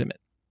illegitimate,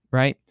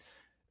 right?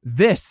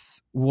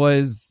 This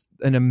was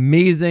an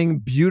amazing,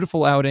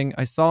 beautiful outing.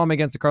 I saw him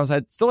against the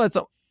Cardinals. Still had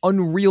some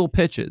unreal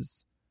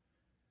pitches,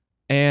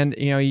 and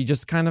he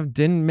just kind of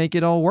didn't make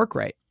it all work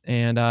right.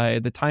 And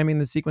the timing,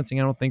 the sequencing,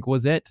 I don't think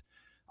was it.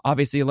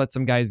 Obviously, he let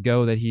some guys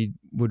go that he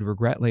would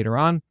regret later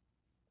on.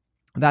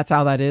 That's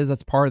how that is.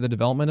 That's part of the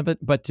development of it.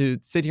 But to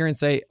sit here and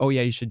say, oh,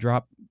 yeah, you should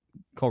drop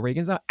Cole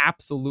Reagans out,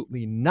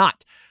 absolutely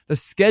not. The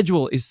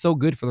schedule is so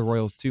good for the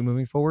Royals, too,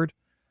 moving forward.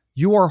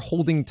 You are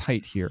holding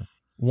tight here,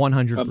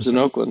 100%.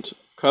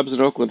 Cubs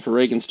in Oakland for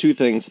Reagans. Two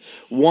things.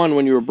 One,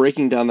 when you were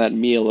breaking down that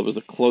meal, it was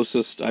the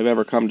closest I've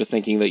ever come to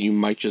thinking that you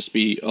might just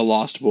be a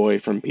lost boy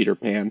from Peter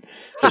Pan.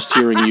 Just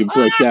hearing you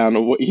break down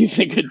what you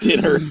think a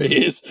dinner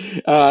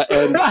is.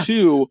 And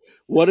two,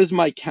 what is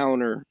my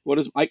counter?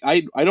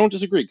 I don't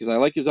disagree because I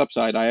like his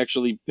upside. I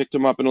actually picked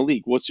him up in a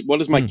league.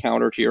 What is my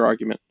counter to your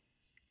argument?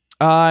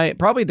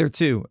 Probably there are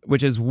two,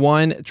 which is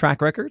one,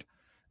 track record,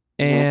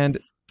 and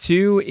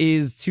two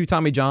is two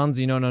Tommy Johns.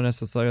 You don't know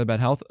necessarily about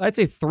health. I'd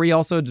say three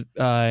also.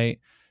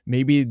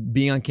 Maybe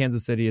being on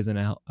Kansas City isn't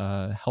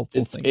a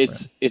helpful thing.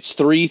 It's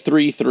 3,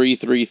 3, 3,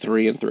 3,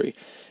 3, and 3.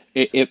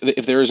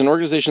 If there is an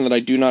organization that I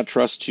do not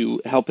trust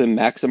to help him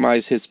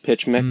maximize his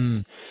pitch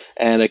mix,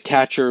 and a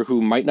catcher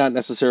who might not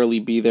necessarily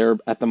be there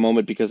at the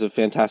moment because of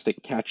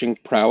fantastic catching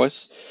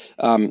prowess,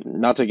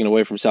 not taking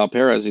away from Sal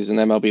Perez, he's an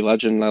MLB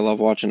legend and I love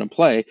watching him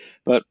play,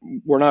 but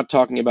we're not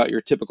talking about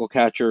your typical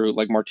catcher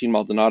like Martin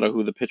Maldonado,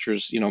 who the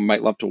pitchers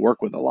might love to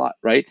work with a lot,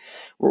 right?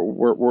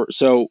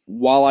 So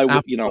while I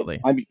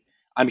would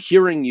I'm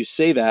hearing you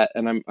say that,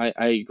 and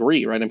I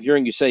agree, right? I'm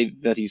hearing you say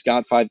that he's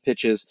got 5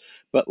 pitches,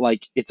 but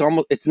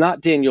it's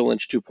not Daniel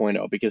Lynch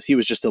 2.0 because he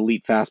was just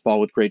elite fastball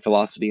with great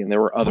velocity, and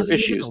there were other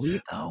issues.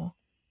 Elite though.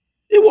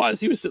 He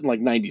was sitting like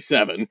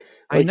 97.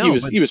 I know.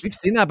 We've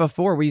seen that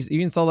before. We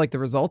even saw the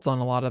results on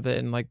a lot of it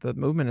and the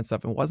movement and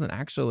stuff. It wasn't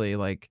actually it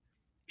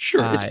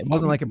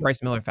wasn't like a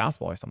Bryce Miller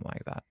fastball or something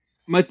like that.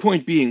 My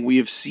point being, we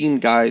have seen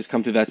guys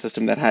come through that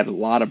system that had a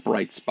lot of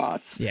bright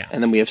spots,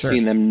 and then we have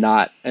seen them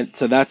not, and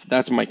so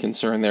that's my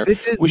concern there.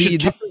 This is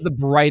the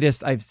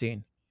brightest I've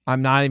seen.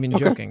 I'm not even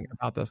joking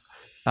about this.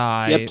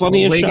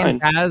 Plenty of shine.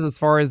 Has, as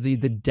far as the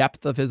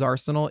depth of his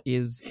arsenal,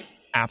 is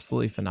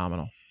absolutely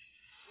phenomenal.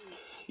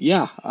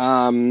 Yeah. So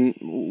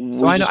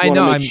I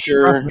know.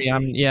 Trust me.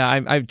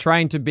 I'm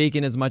trying to bake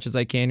in as much as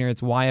I can here.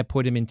 It's why I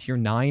put him in tier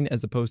 9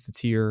 as opposed to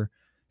tier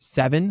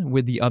 7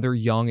 with the other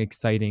young,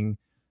 exciting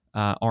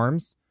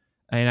arms.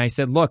 And I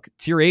said, look,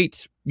 tier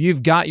 8,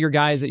 you've got your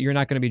guys that you're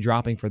not going to be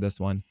dropping for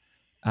this one.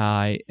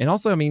 And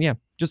also,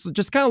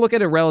 just kind of look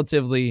at it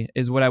relatively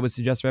is what I would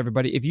suggest for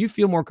everybody. If you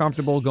feel more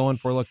comfortable going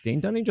for, Dane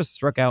Dunning just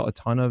struck out a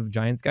ton of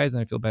Giants guys,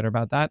 and I feel better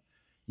about that.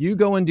 You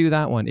go and do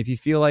that one. If you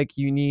feel like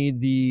you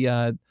need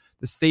the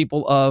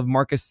staple of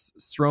Marcus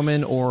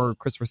Stroman or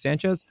Christopher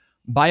Sanchez,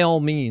 by all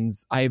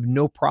means, I have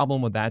no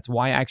problem with that. It's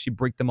why I actually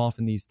break them off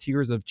in these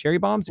tiers of cherry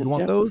bombs if you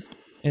want those,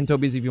 and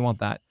Toby's if you want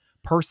that.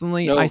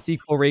 Personally, I see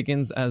Cole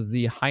Reagans as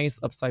the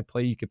highest upside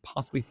play you could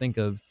possibly think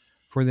of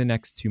for the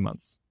next 2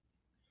 months.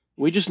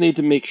 We just need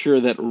to make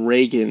sure that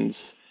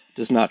Reagans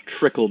does not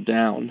trickle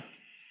down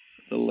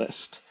the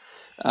list.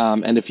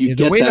 And if you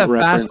get the way that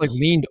reference,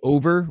 Fast leaned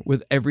over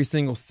with every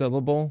single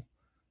syllable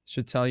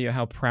should tell you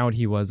how proud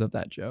he was of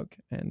that joke.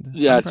 And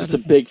just a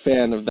big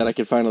fan of that. I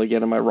could finally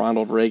get in my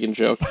Ronald Reagan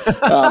joke.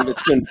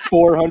 It's been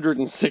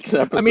 406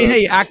 episodes.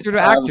 Hey, actor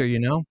to actor,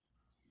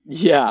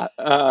 Yeah,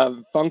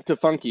 funk to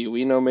funky.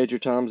 We know Major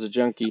Tom's a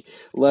junkie.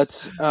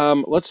 Let's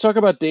talk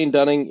about Dane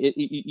Dunning.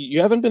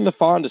 You haven't been the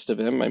fondest of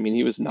him.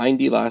 He was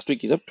 90 last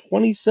week. He's up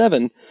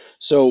 27.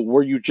 So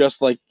were you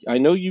just I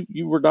know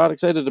you were not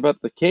excited about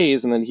the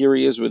K's, and then here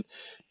he is with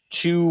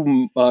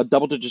 2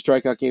 double-digit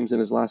strikeout games in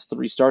his last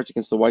 3 starts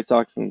against the White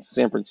Sox and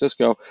San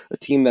Francisco, a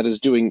team that is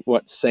doing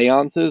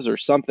seances or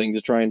something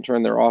to try and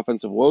turn their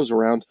offensive woes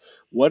around.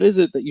 What is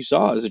it that you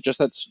saw? Is it just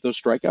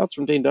those strikeouts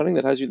from Dane Dunning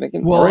that has you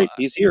thinking, all right,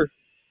 he's here?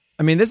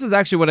 This is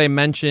actually what I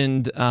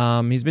mentioned.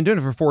 He's been doing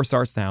it for 4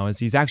 starts now. Is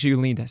he's actually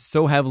leaned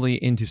so heavily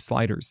into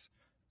sliders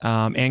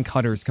and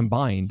cutters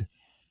combined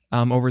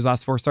over his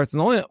last 4 starts.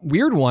 And the only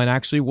weird one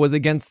actually was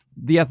against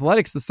the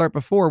Athletics the start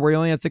before, where he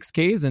only had 6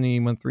 Ks and he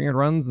went 300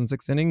 runs in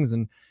 6 innings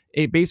and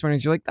 8 base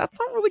runnings. You're like, that's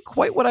not really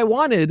quite what I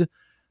wanted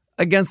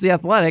against the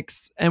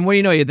Athletics. And what do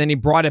you know? Then he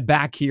brought it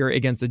back here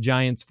against the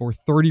Giants for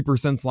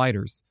 30%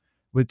 sliders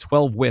with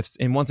 12 whiffs.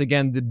 And once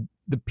again,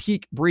 the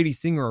peak Brady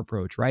Singer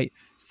approach, right?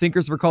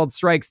 Sinkers for called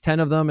strikes, 10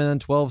 of them, and then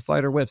 12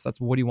 slider whiffs. That's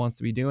what he wants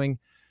to be doing.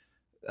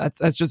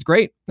 That's just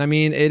great.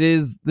 It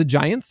is the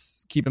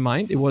Giants, keep in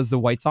mind. It was the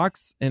White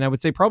Sox. And I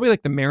would say probably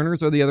the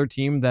Mariners are the other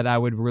team that I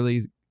would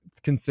really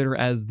consider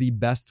as the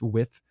best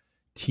whiff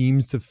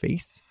teams to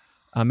face.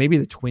 Maybe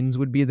the Twins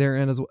would be there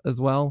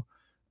as well.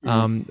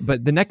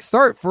 But the next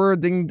start for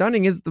Ding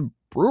Dunning is the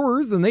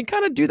Brewers, and they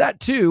kind of do that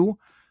too.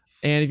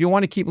 And if you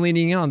want to keep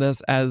leaning in on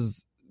this,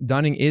 as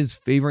Dunning is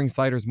favoring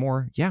sliders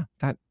more,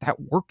 that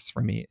works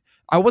for me.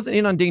 I wasn't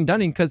in on Dane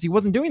Dunning because he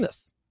wasn't doing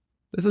this.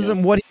 This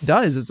isn't what he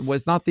does.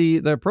 It's not the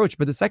approach.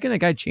 But the second a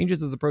guy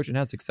changes his approach and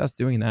has success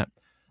doing that,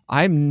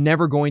 I'm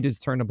never going to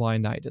turn a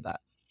blind eye to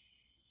that.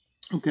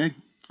 Okay.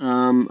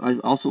 I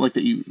also like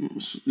that you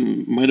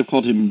might have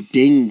called him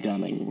Ding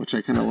Dunning, which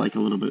I kind of like a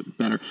little bit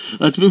better.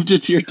 Let's move to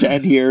tier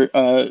 10 here,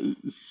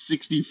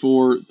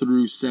 64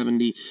 through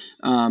 70.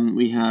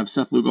 We have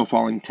Seth Lugo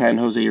falling 10,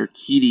 Jose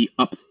Urquidy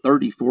up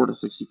 34 to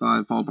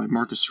 65, followed by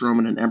Marcus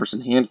Stroman and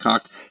Emerson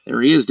Hancock.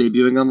 There he is,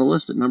 debuting on the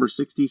list at number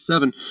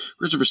 67.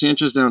 Christopher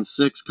Sanchez down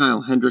 6,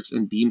 Kyle Hendricks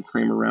and Dean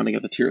Kramer rounding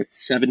out the tier at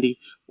 70.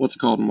 What's it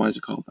called and why is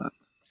it called that?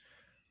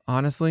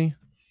 Honestly,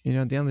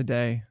 at the end of the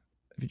day,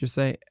 if you just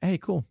say, hey,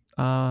 cool,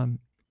 I'm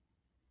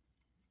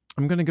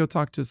going to go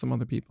talk to some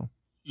other people.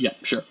 Yeah,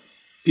 sure.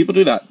 People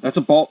do that. That's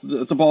a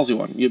ballsy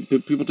one.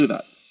 People do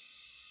that.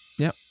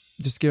 Yep.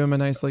 Just give them a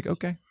nice,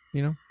 okay,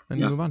 and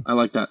move on. I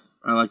like that.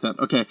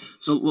 Okay,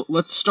 so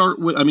let's start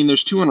with,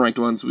 there's two unranked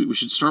ones. We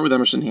should start with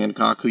Emerson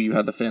Hancock, who you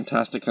had the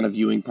fantastic kind of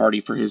viewing party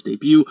for his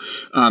debut.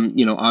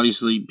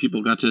 Obviously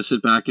people got to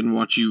sit back and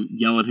watch you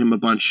yell at him a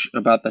bunch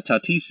about the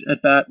Tatis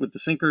at bat with the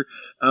sinker,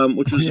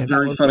 which was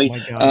very funny.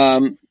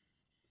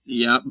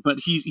 Yeah, but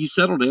he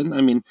settled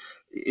in.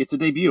 It's a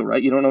debut,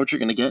 right? You don't know what you're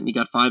going to get, and you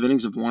got 5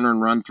 innings of 1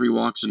 earned run, 3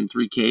 walks, and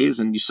 3 Ks,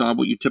 and you saw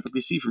what you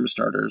typically see from a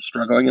starter,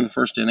 struggling in the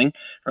first inning,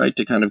 right,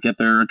 to kind of get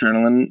their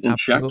adrenaline in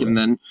check, and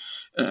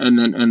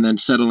then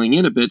settling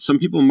in a bit. Some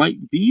people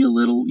might be a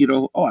little,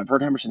 I've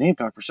heard Emerson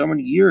Hancock for so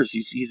many years.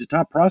 He's a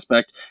top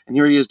prospect, and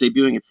here he is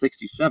debuting at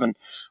 67.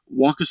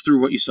 Walk us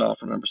through what you saw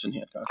from Emerson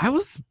Hancock. I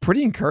was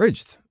pretty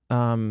encouraged.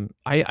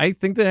 I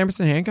think that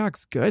Emerson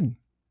Hancock's good.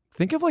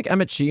 Think of like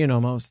Emmett Sheehan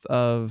almost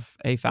of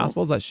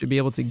fastballs that should be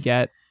able to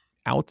get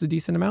out a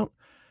decent amount.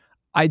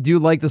 I do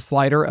like the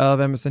slider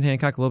of Emerson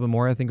Hancock a little bit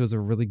more. I think it was a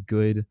really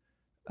good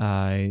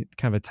kind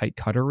of a tight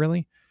cutter,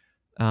 really.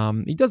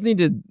 He does need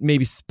to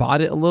maybe spot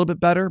it a little bit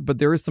better, but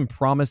there is some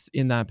promise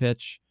in that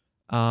pitch.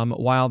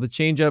 While the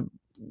changeup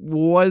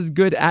was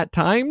good at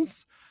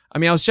times. I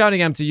was shouting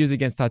him to use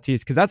against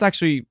Tatis because that's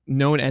actually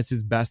known as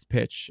his best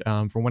pitch.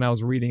 From when I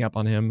was reading up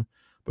on him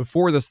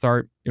before the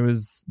start, it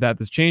was that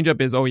this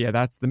changeup is,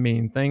 that's the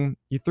main thing.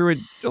 He threw it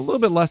a little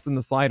bit less than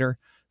the slider,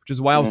 which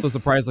is why I was so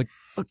surprised. Like,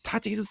 look,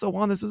 Tatis is so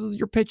on this. This is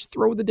your pitch.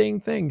 Throw the dang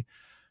thing.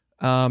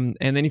 And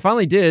then he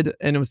finally did,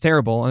 and it was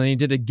terrible. And then he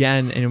did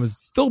again, and it was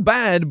still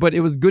bad, but it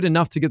was good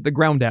enough to get the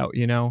ground out,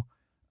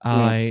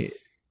 And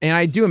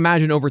I do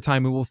imagine over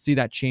time we will see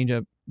that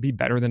changeup be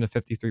better than a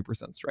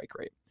 53% strike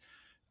rate.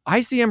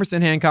 I see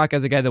Emerson Hancock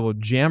as a guy that will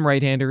jam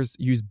right-handers,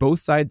 use both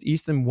sides,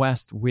 east and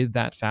west, with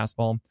that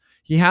fastball.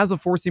 He has a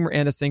four-seamer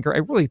and a sinker. I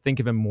really think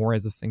of him more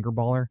as a sinker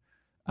baller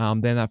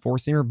than that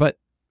four-seamer, but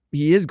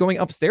he is going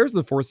upstairs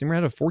with the four-seamer,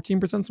 had a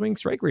 14% swing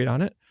strike rate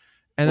on it.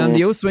 And then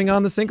the O-swing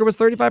on the sinker was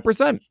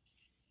 35%.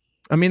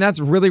 That's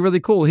really, really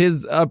cool.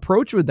 His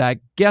approach with that,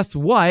 guess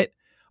what?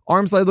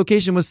 Arm slide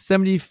location was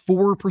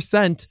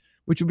 74%,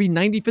 which would be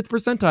 95th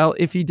percentile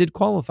if he did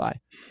qualify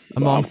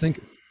among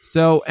sinkers.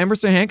 So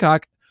Emerson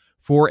Hancock,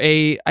 for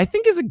I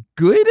think is a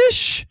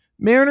goodish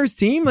Mariners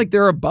team. Like,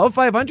 they're above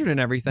 500 and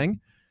everything.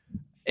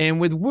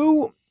 And with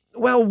Wu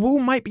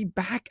might be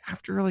back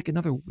after like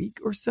another week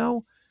or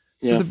so.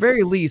 So at the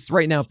very least,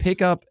 right now,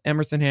 pick up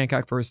Emerson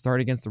Hancock for a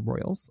start against the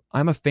Royals.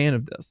 I'm a fan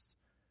of this.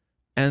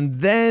 And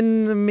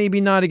then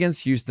maybe not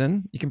against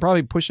Houston. You can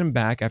probably push him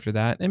back after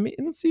that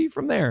and see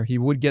from there. He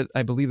would get,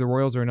 I believe the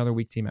Royals are another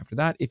weak team after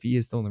that if he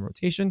is still in the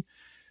rotation.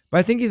 But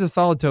I think he's a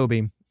solid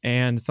Toby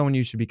and someone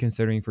you should be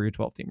considering for your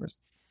 12-teamers.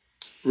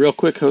 Real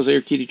quick, Jose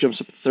Urquidy jumps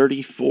up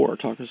 34.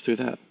 Talk us through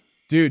that.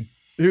 Dude,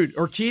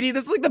 Urquidy,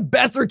 this is like the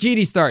best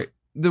Urquidy start.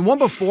 The one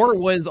before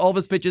was all of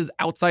his pitches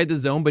outside the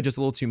zone, but just a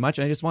little too much.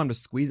 I just wanted him to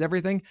squeeze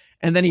everything.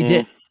 And then he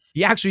did.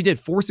 He actually did.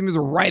 Four seamers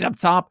were right up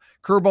top.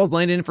 Curveballs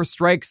landed in for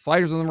strikes.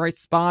 Sliders in the right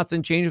spots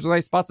and changers in the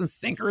right spots. And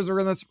sinkers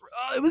were in this.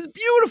 It was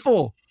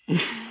beautiful.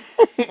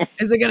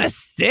 Is it going to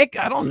stick?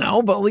 I don't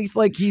know. But at least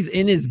like he's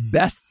in his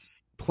best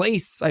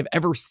place I've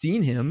ever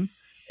seen him.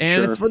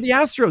 And it's for the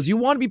Astros. You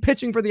want to be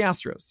pitching for the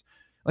Astros.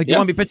 Like you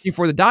want to be pitching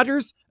for the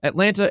Dodgers,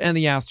 Atlanta, and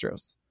the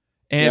Astros.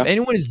 And if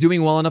anyone is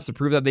doing well enough to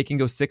prove that they can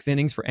go 6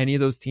 innings for any of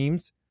those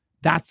teams,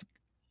 that's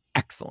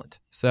excellent.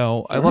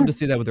 So I love to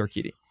see that with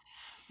Urquidy.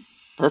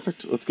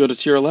 Perfect. Let's go to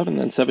tier 11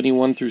 then,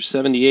 71 through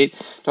 78.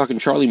 Talking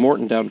Charlie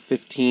Morton down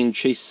 15,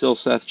 Chase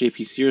Silseth,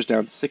 JP Sears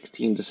down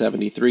 16 to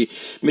 73.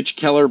 Mitch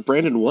Keller,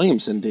 Brandon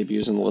Williamson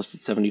debuts in the list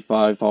at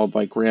 75, followed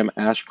by Graham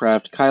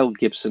Ashcraft, Kyle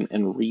Gibson,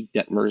 and Reed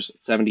Detmers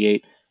at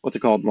 78. What's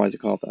it called and why is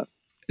it called that?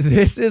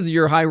 This is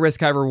your high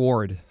risk, high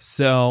reward.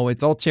 So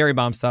it's all cherry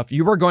bomb stuff.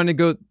 You are going to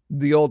go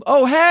the old,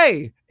 oh,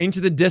 hey, into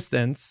the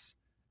distance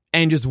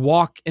and just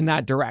walk in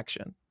that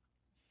direction.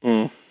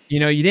 You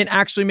know, you didn't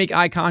actually make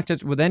eye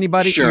contact with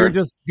anybody. Sure. You're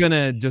just going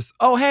to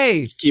oh,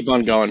 hey. Keep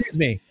on going. Excuse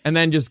me. And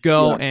then just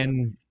go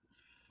and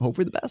hope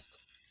for the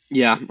best.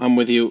 Yeah, I'm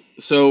with you.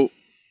 So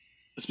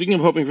speaking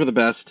of hoping for the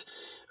best,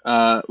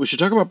 we should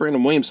talk about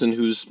Brandon Williamson,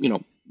 who's,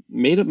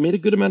 made a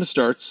good amount of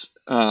starts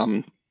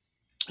and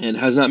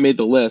has not made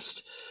the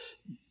list.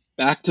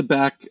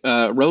 back-to-back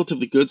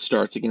relatively good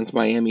starts against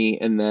Miami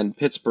and then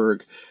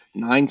Pittsburgh.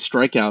 9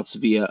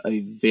 strikeouts via a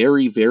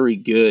very, very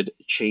good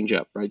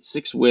changeup, right?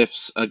 6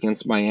 whiffs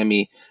against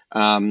Miami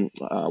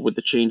with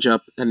the changeup,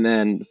 and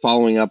then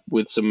following up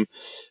with some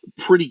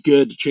pretty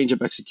good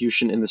changeup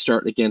execution in the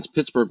start against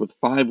Pittsburgh with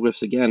 5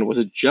 whiffs again. Was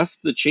it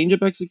just the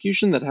changeup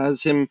execution that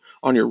has him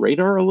on your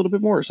radar a little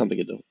bit more, or something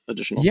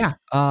additional? Yeah,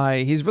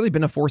 he's really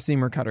been a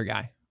four-seamer cutter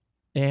guy.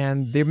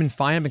 And they've been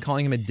fine. I've been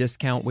calling him a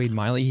discount Wade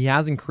Miley. He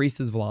has increased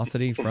his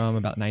velocity from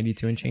about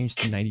 92 and change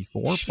to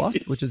 94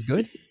 plus, which is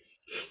good.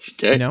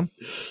 Okay. You know,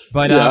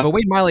 but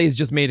Wade Miley has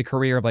just made a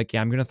career of like,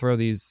 I'm going to throw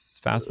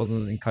these fastballs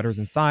and cutters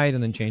inside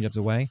and then changeups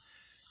away.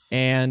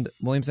 And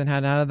Williamson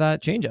had out of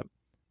that changeup.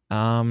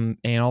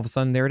 And all of a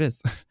sudden, there it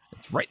is.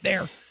 It's right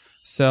there.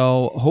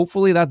 So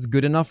hopefully that's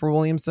good enough for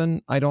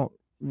Williamson. I don't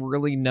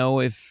really know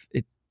if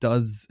it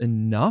does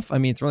enough. I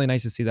mean, it's really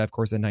nice to see that, of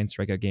course, a 9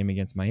 strikeout game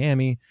against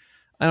Miami.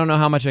 I don't know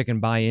how much I can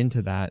buy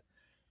into that.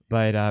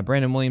 But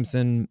Brandon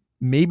Williamson,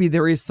 maybe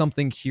there is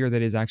something here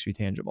that is actually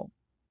tangible.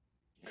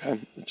 Okay.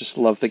 I just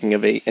love thinking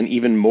of an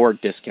even more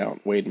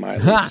discount Wade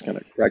Miley. It just kind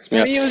of cracks me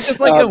up. It was just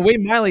like Wade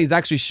Miley is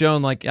actually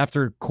shown like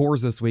after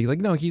Coors this week.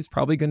 Like, no, he's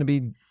probably going to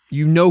be,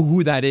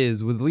 who that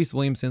is. With at least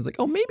Williamson's like,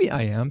 oh, maybe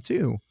I am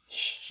too.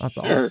 That's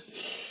sure.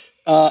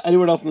 all.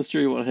 Anyone else in the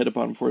studio you want to hit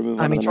upon before we move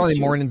on? I mean, Charlie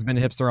Morton's been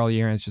a hipster all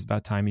year, and it's just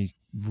about time you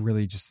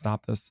really just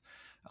stop this.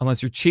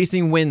 Unless you're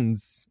chasing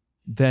wins,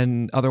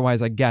 then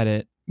otherwise I get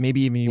it.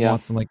 Maybe even you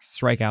want some like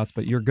strikeouts,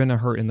 but you're going to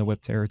hurt in the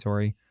whip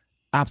territory.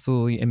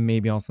 Absolutely. And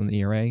maybe also in the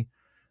ERA.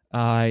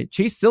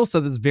 Chase still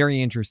said this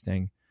very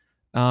interesting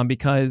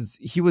because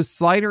he was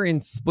slider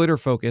and splitter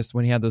focused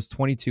when he had those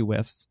 22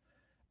 whiffs.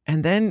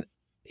 And then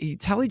he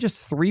tallied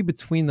just 3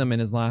 between them in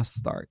his last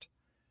start.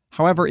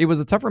 However, it was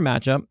a tougher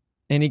matchup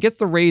and he gets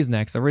the Rays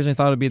next. I originally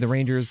thought it'd be the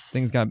Rangers.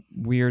 Things got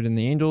weird in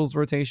the Angels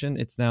rotation.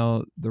 It's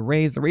now the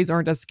Rays. The Rays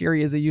aren't as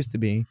scary as they used to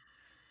be.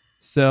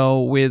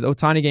 So with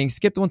Ohtani getting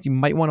skipped once, you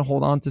might want to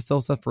hold on to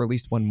Silsa for at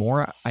least one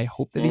more. I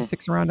hope that he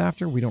sticks around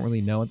after. We don't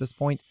really know at this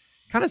point.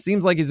 Kind of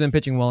seems like he's been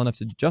pitching well enough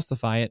to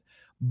justify it,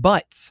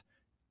 but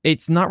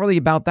it's not really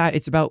about that.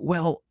 It's about,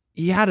 well,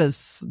 he had a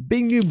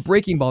big new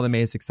breaking ball that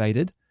made us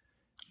excited.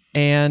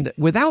 And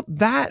without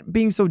that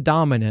being so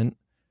dominant,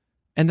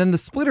 and then the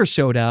splitter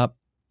showed up,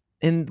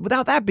 and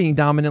without that being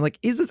dominant, like,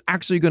 is this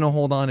actually going to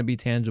hold on and be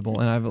tangible?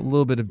 And I have a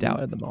little bit of doubt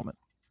at the moment.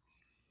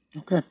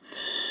 Okay.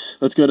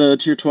 Let's go to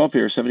tier 12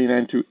 here,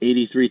 79 through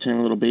 83, tiny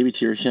little baby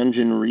tier.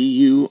 Hyunjin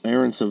Ryu,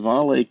 Aaron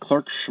Savale,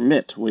 Clark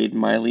Schmidt, Wade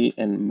Miley,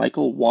 and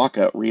Michael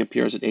Wacha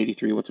reappears at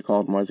 83. What's it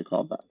called and why is it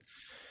called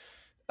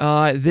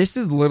that? This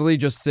is literally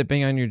just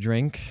sipping on your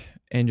drink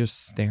and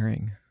just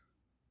staring.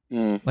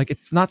 Like,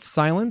 it's not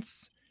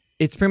silence.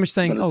 It's pretty much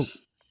saying, oh,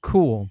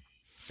 cool.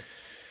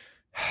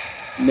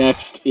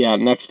 Next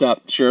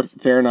up. Sure,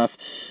 fair enough.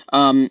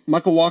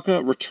 Michael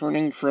Wacha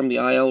returning from the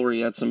IL where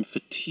he had some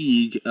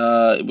fatigue.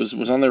 It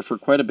was on there for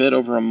quite a bit,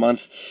 over a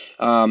month.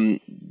 Going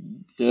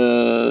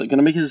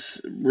to make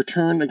his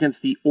return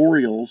against the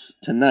Orioles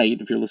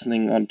tonight, if you're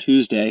listening on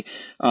Tuesday.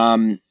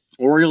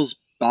 Orioles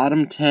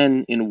bottom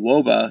 10 in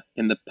WOBA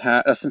in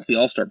the since the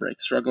All-Star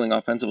break, struggling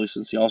offensively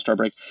since the All-Star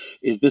break.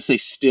 Is this a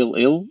still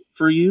ill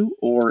for you,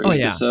 or is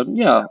this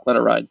let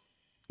it ride?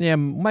 Yeah,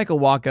 Michael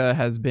Wacha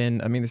has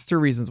been, I mean, there's 2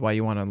 reasons why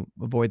you want to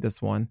avoid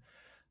this one.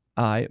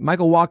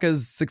 Michael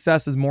Walker's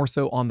success is more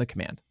so on the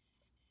command.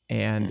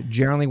 And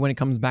generally when it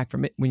comes back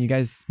from it, when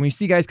you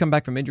see guys come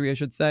back from injury, I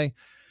should say,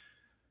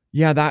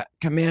 that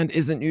command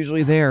isn't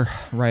usually there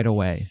right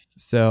away.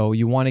 So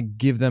you want to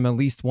give them at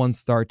least one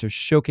start to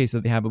showcase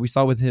that they have. But we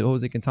saw with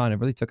Jose Quintana, it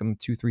really took him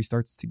 2-3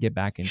 starts to get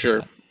back into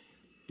that.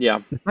 Yeah.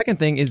 The second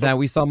thing is that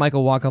we saw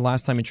Michael Wacha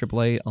last time in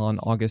AAA on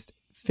August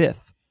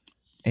 5th.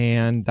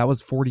 And that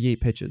was 48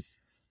 pitches.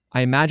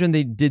 I imagine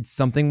they did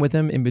something with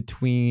him in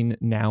between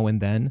now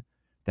and then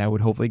that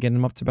would hopefully get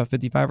him up to about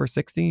 55 or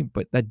 60,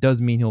 but that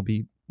does mean he'll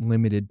be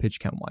limited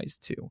pitch count wise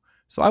too.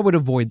 So I would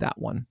avoid that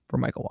one for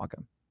Michael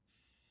Wacha.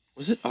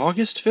 Was it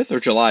August 5th or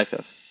July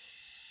 5th?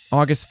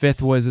 August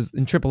 5th was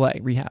in AAA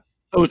rehab.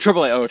 Oh,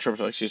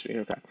 AAA, excuse me.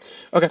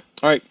 Okay.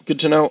 All right, good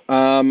to know.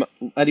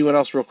 Anyone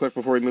else real quick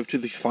before we move to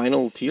the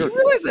final tier? Do you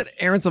realize that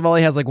Aaron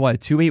Savale has like what, a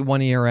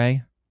 2.81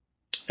 ERA?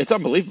 It's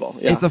unbelievable.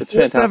 Yeah, it's a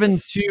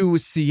 4.72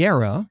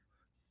 Sierra.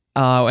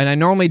 And I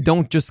normally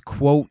don't just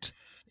quote,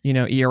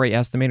 ERA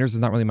estimators is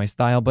not really my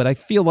style, but I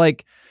feel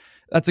like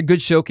that's a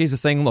good showcase of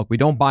saying, look, we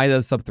don't buy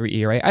the sub 3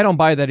 ERA. I don't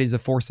buy that he's a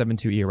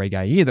 4.72 ERA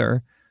guy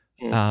either.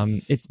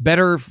 It's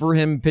better for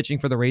him pitching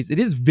for the Rays. It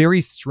is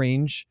very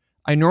strange.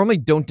 I normally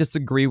don't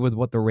disagree with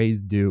what the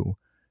Rays do,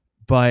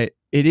 but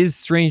it is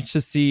strange to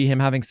see him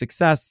having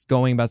success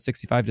going about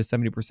 65 to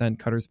 70%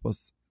 cutters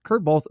plus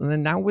curveballs. And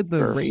then now with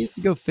the Rays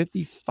to go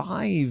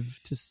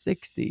 55 to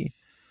 60,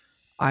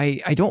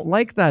 I don't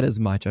like that as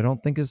much. I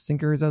don't think his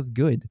sinker is as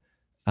good.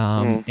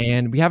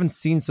 And we haven't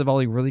seen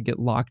Savale really get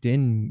locked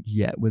in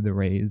yet with the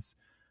Rays.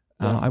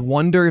 I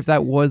wonder if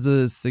that was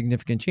a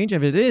significant change.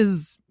 If it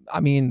is, I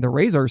mean, the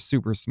Rays are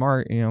super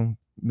smart.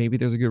 Maybe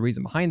there's a good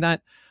reason behind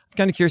that. I'm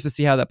kind of curious to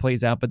see how that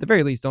plays out, but at the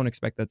very least, don't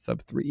expect that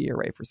sub 3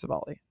 ERA for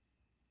Savale.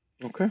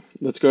 Okay,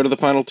 let's go to the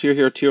final tier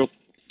here.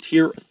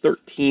 Tier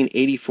 13,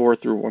 84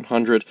 through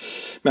 100.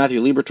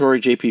 Matthew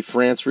Liberatore, JP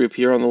France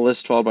reappear on the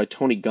list, followed by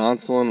Tony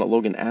Gonsolin,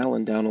 Logan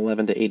Allen down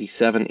 11 to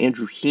 87,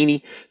 Andrew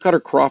Heaney, Cutter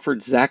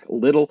Crawford, Zach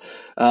Little,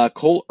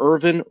 Cole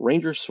Irvin,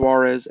 Ranger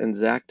Suarez, and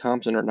Zach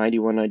Thompson are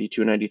 91,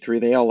 92, 93.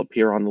 They all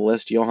appear on the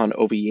list. Johan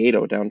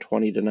Oviedo down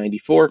 20 to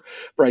 94,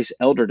 Bryce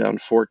Elder down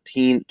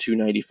 14 to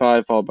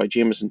 95, followed by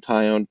Jamison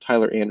Tyone,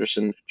 Tyler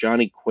Anderson,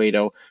 Johnny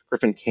Cueto,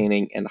 Griffin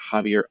Canning, and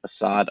Javier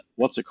Assad.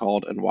 What's it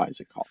called, and why is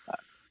it called that?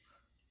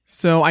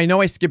 So I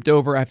know I skipped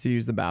over. I have to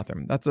use the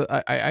bathroom.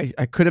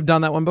 I could have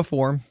done that one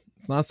before.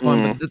 It's not as fun,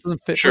 but it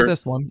doesn't fit for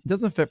this one. It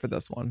doesn't fit for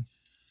this one.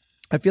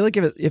 I feel like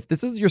if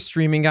this is your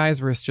streaming,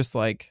 guys, where it's just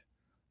like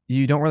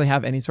you don't really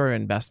have any sort of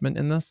investment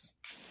in this.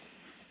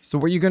 So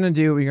what you're going to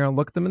do, you're going to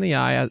look them in the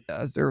eye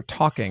as they're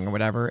talking or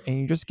whatever, and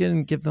you're just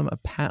going to give them a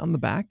pat on the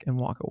back and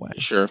walk away.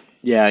 Sure.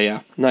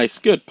 Yeah. Nice.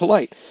 Good.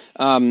 Polite.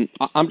 I'm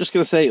just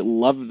going to say,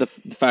 love the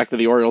fact that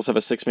the Orioles have a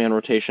 6-man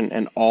rotation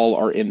and all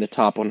are in the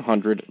top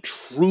 100.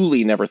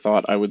 Truly never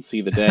thought I would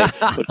see the day.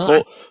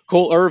 But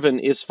Cole Irvin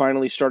is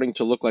finally starting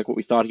to look like what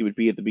we thought he would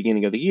be at the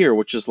beginning of the year,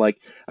 which is like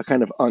a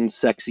kind of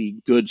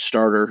unsexy, good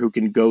starter who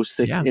can go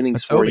 6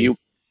 innings for you.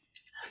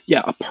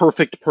 Yeah, a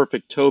perfect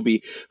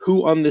Toby.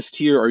 Who on this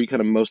tier are you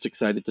kind of most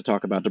excited to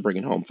talk about to bring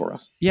it home for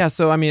us? Yeah,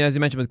 so I mean, as you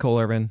mentioned with Cole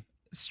Irvin,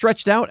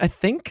 stretched out, I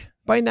think,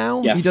 by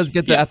now. Yes. He does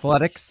get the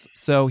athletics,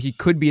 so he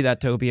could be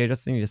that Toby. I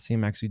just need to see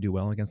him actually do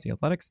well against the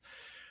athletics.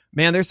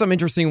 Man, there's some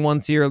interesting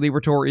ones here.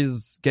 Liberatore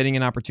is getting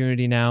an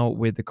opportunity now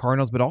with the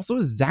Cardinals, but also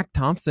with Zach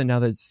Thompson now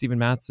that Steven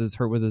Matz is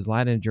hurt with his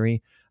lat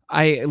injury.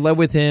 I led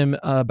with him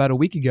about a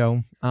week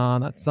ago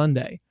on that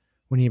Sunday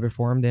when he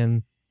performed,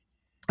 and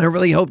I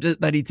really hope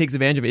that he takes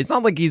advantage of it. It's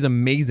not like he's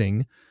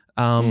amazing,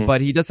 but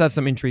he does have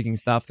some intriguing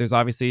stuff. There's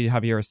obviously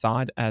Javier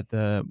Assad at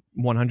the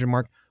 100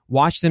 mark.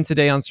 Watched him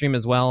today on stream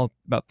as well,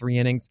 about 3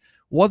 innings.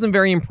 Wasn't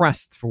very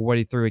impressed for what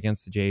he threw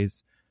against the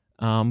Jays,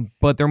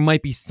 but there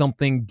might be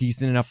something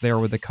decent enough there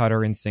with the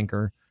cutter and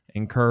sinker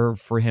and curve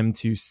for him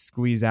to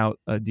squeeze out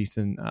a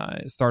decent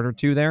start or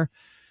two there.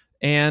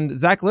 And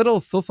Zach Little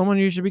is still someone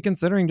you should be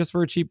considering just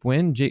for a cheap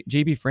win.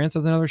 JB France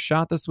has another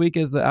shot this week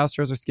as the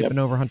Astros are skipping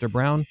over Hunter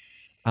Brown.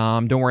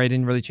 Don't worry, I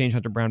didn't really change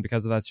Hunter Brown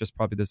because of that. It's just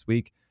probably this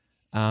week.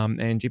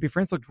 And JP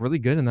France looked really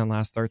good in that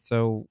last start.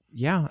 So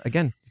yeah,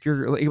 again, if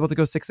you're able to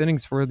go 6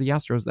 innings for the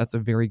Astros, that's a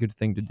very good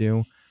thing to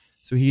do.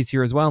 So he's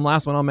here as well. And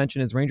last one I'll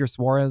mention is Ranger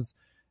Suarez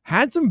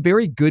had some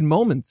very good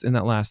moments in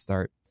that last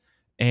start.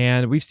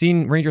 And we've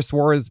seen Ranger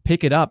Suarez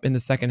pick it up in the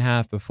second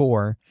half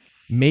before.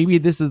 Maybe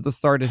this is the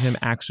start of him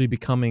actually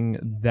becoming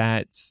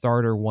that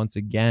starter once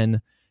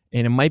again.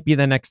 And it might be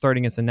the next start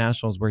against the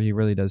Nationals where he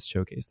really does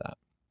showcase that.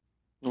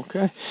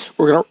 Okay,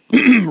 we're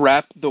gonna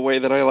wrap the way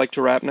that I like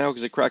to wrap now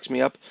because it cracks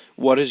me up.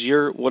 What is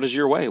your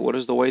way? What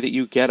is the way that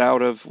you get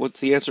out of? What's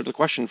the answer to the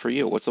question for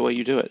you? What's the way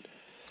you do it?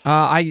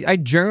 I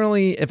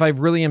generally, if I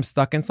really am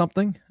stuck in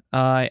something,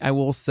 I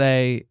will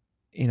say,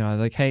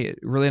 like, hey,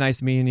 really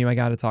nice meeting you. I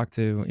got to talk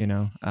to,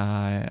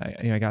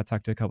 I got to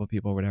talk to a couple of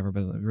people or whatever,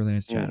 but really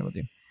nice chatting with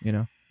you.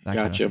 That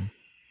Gotcha. Kind of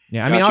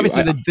yeah, I mean,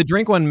 obviously the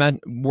drink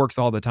one works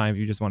all the time if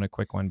you just want a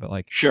quick one, but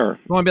like, sure,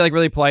 you want to be like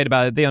really polite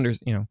about it. They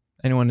understand,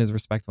 anyone is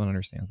respectful and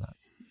understands that.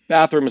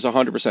 Bathroom is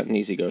 100% an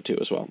easy go-to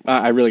as well.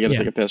 I really got to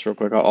take a piss real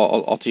quick.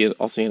 I'll see you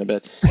in a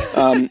bit.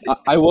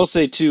 I will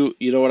say too,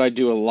 what I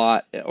do a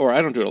lot, or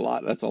I don't do it a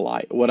lot. That's a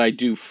lie. What I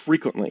do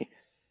frequently,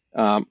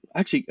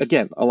 actually,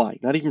 again, a lie.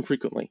 Not even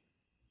frequently.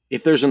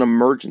 If there's an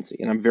emergency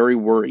and I'm very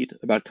worried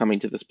about coming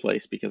to this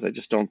place because I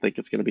just don't think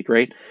it's going to be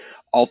great,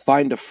 I'll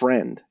find a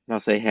friend and I'll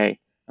say, hey,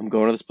 I'm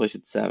going to this place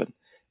at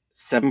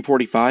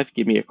 7:45.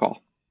 Give me a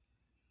call.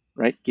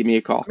 Right? Give me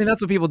a call. I mean,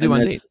 that's what people do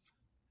on dates.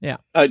 Yeah.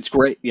 It's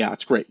great. Yeah,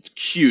 it's great.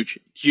 Huge.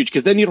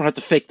 Because then you don't have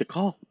to fake the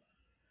call.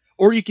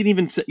 Or you can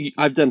even say,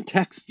 I've done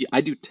texts.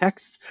 I do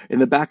texts in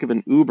the back of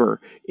an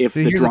Uber if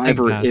the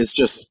driver is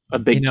just a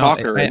big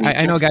talker.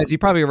 I know, guys, you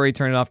probably already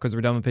turned it off because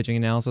we're done with pitching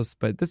analysis,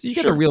 but you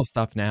get the real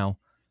stuff now.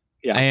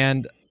 Yeah.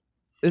 And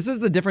this is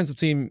the difference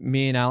between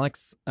me and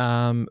Alex.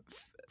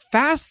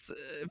 Fast,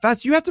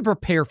 you have to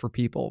prepare for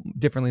people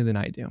differently than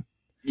I do.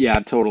 Yeah,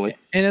 totally.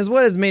 And as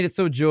what has made it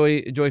so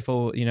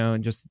joyful,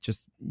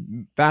 just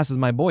Fast is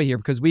my boy here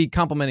because we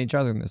complement each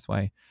other in this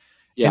way.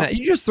 Yeah. And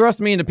you just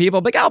thrust me into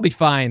people, like, I'll be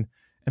fine.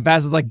 And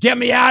Fast is like, get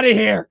me out of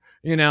here.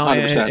 And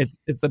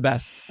it's the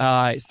best.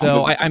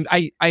 So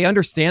I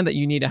understand that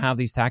you need to have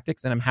these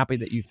tactics, and I'm happy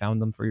that you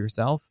found them for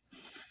yourself.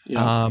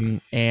 Yeah.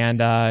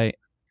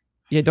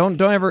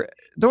 Don't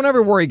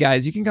ever worry,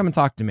 guys. You can come and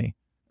talk to me.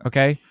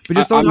 Okay. But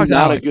just don't talk to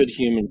Alex.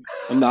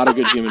 I'm not a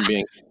good human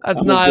being.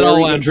 That's not at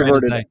all what I'm trying to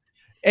say.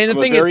 And the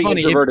thing is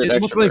funny,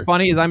 what's really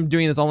funny is I'm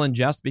doing this all in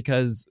jest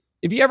because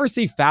if you ever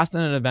see Fast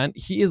in an event,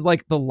 he is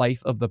like the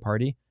life of the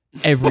party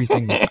every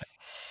single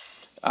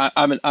time.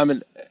 I'm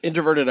an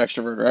introverted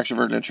extrovert or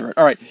extroverted introvert.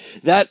 All right.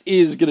 That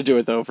is going to do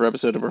it, though, for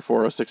episode number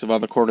 406 of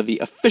On the Corner, the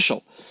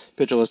official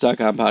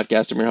PitcherList.com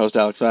podcast. I'm your host,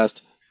 Alex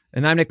Fast.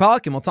 And I'm Nick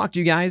Pollock, and we'll talk to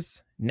you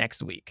guys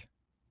next week.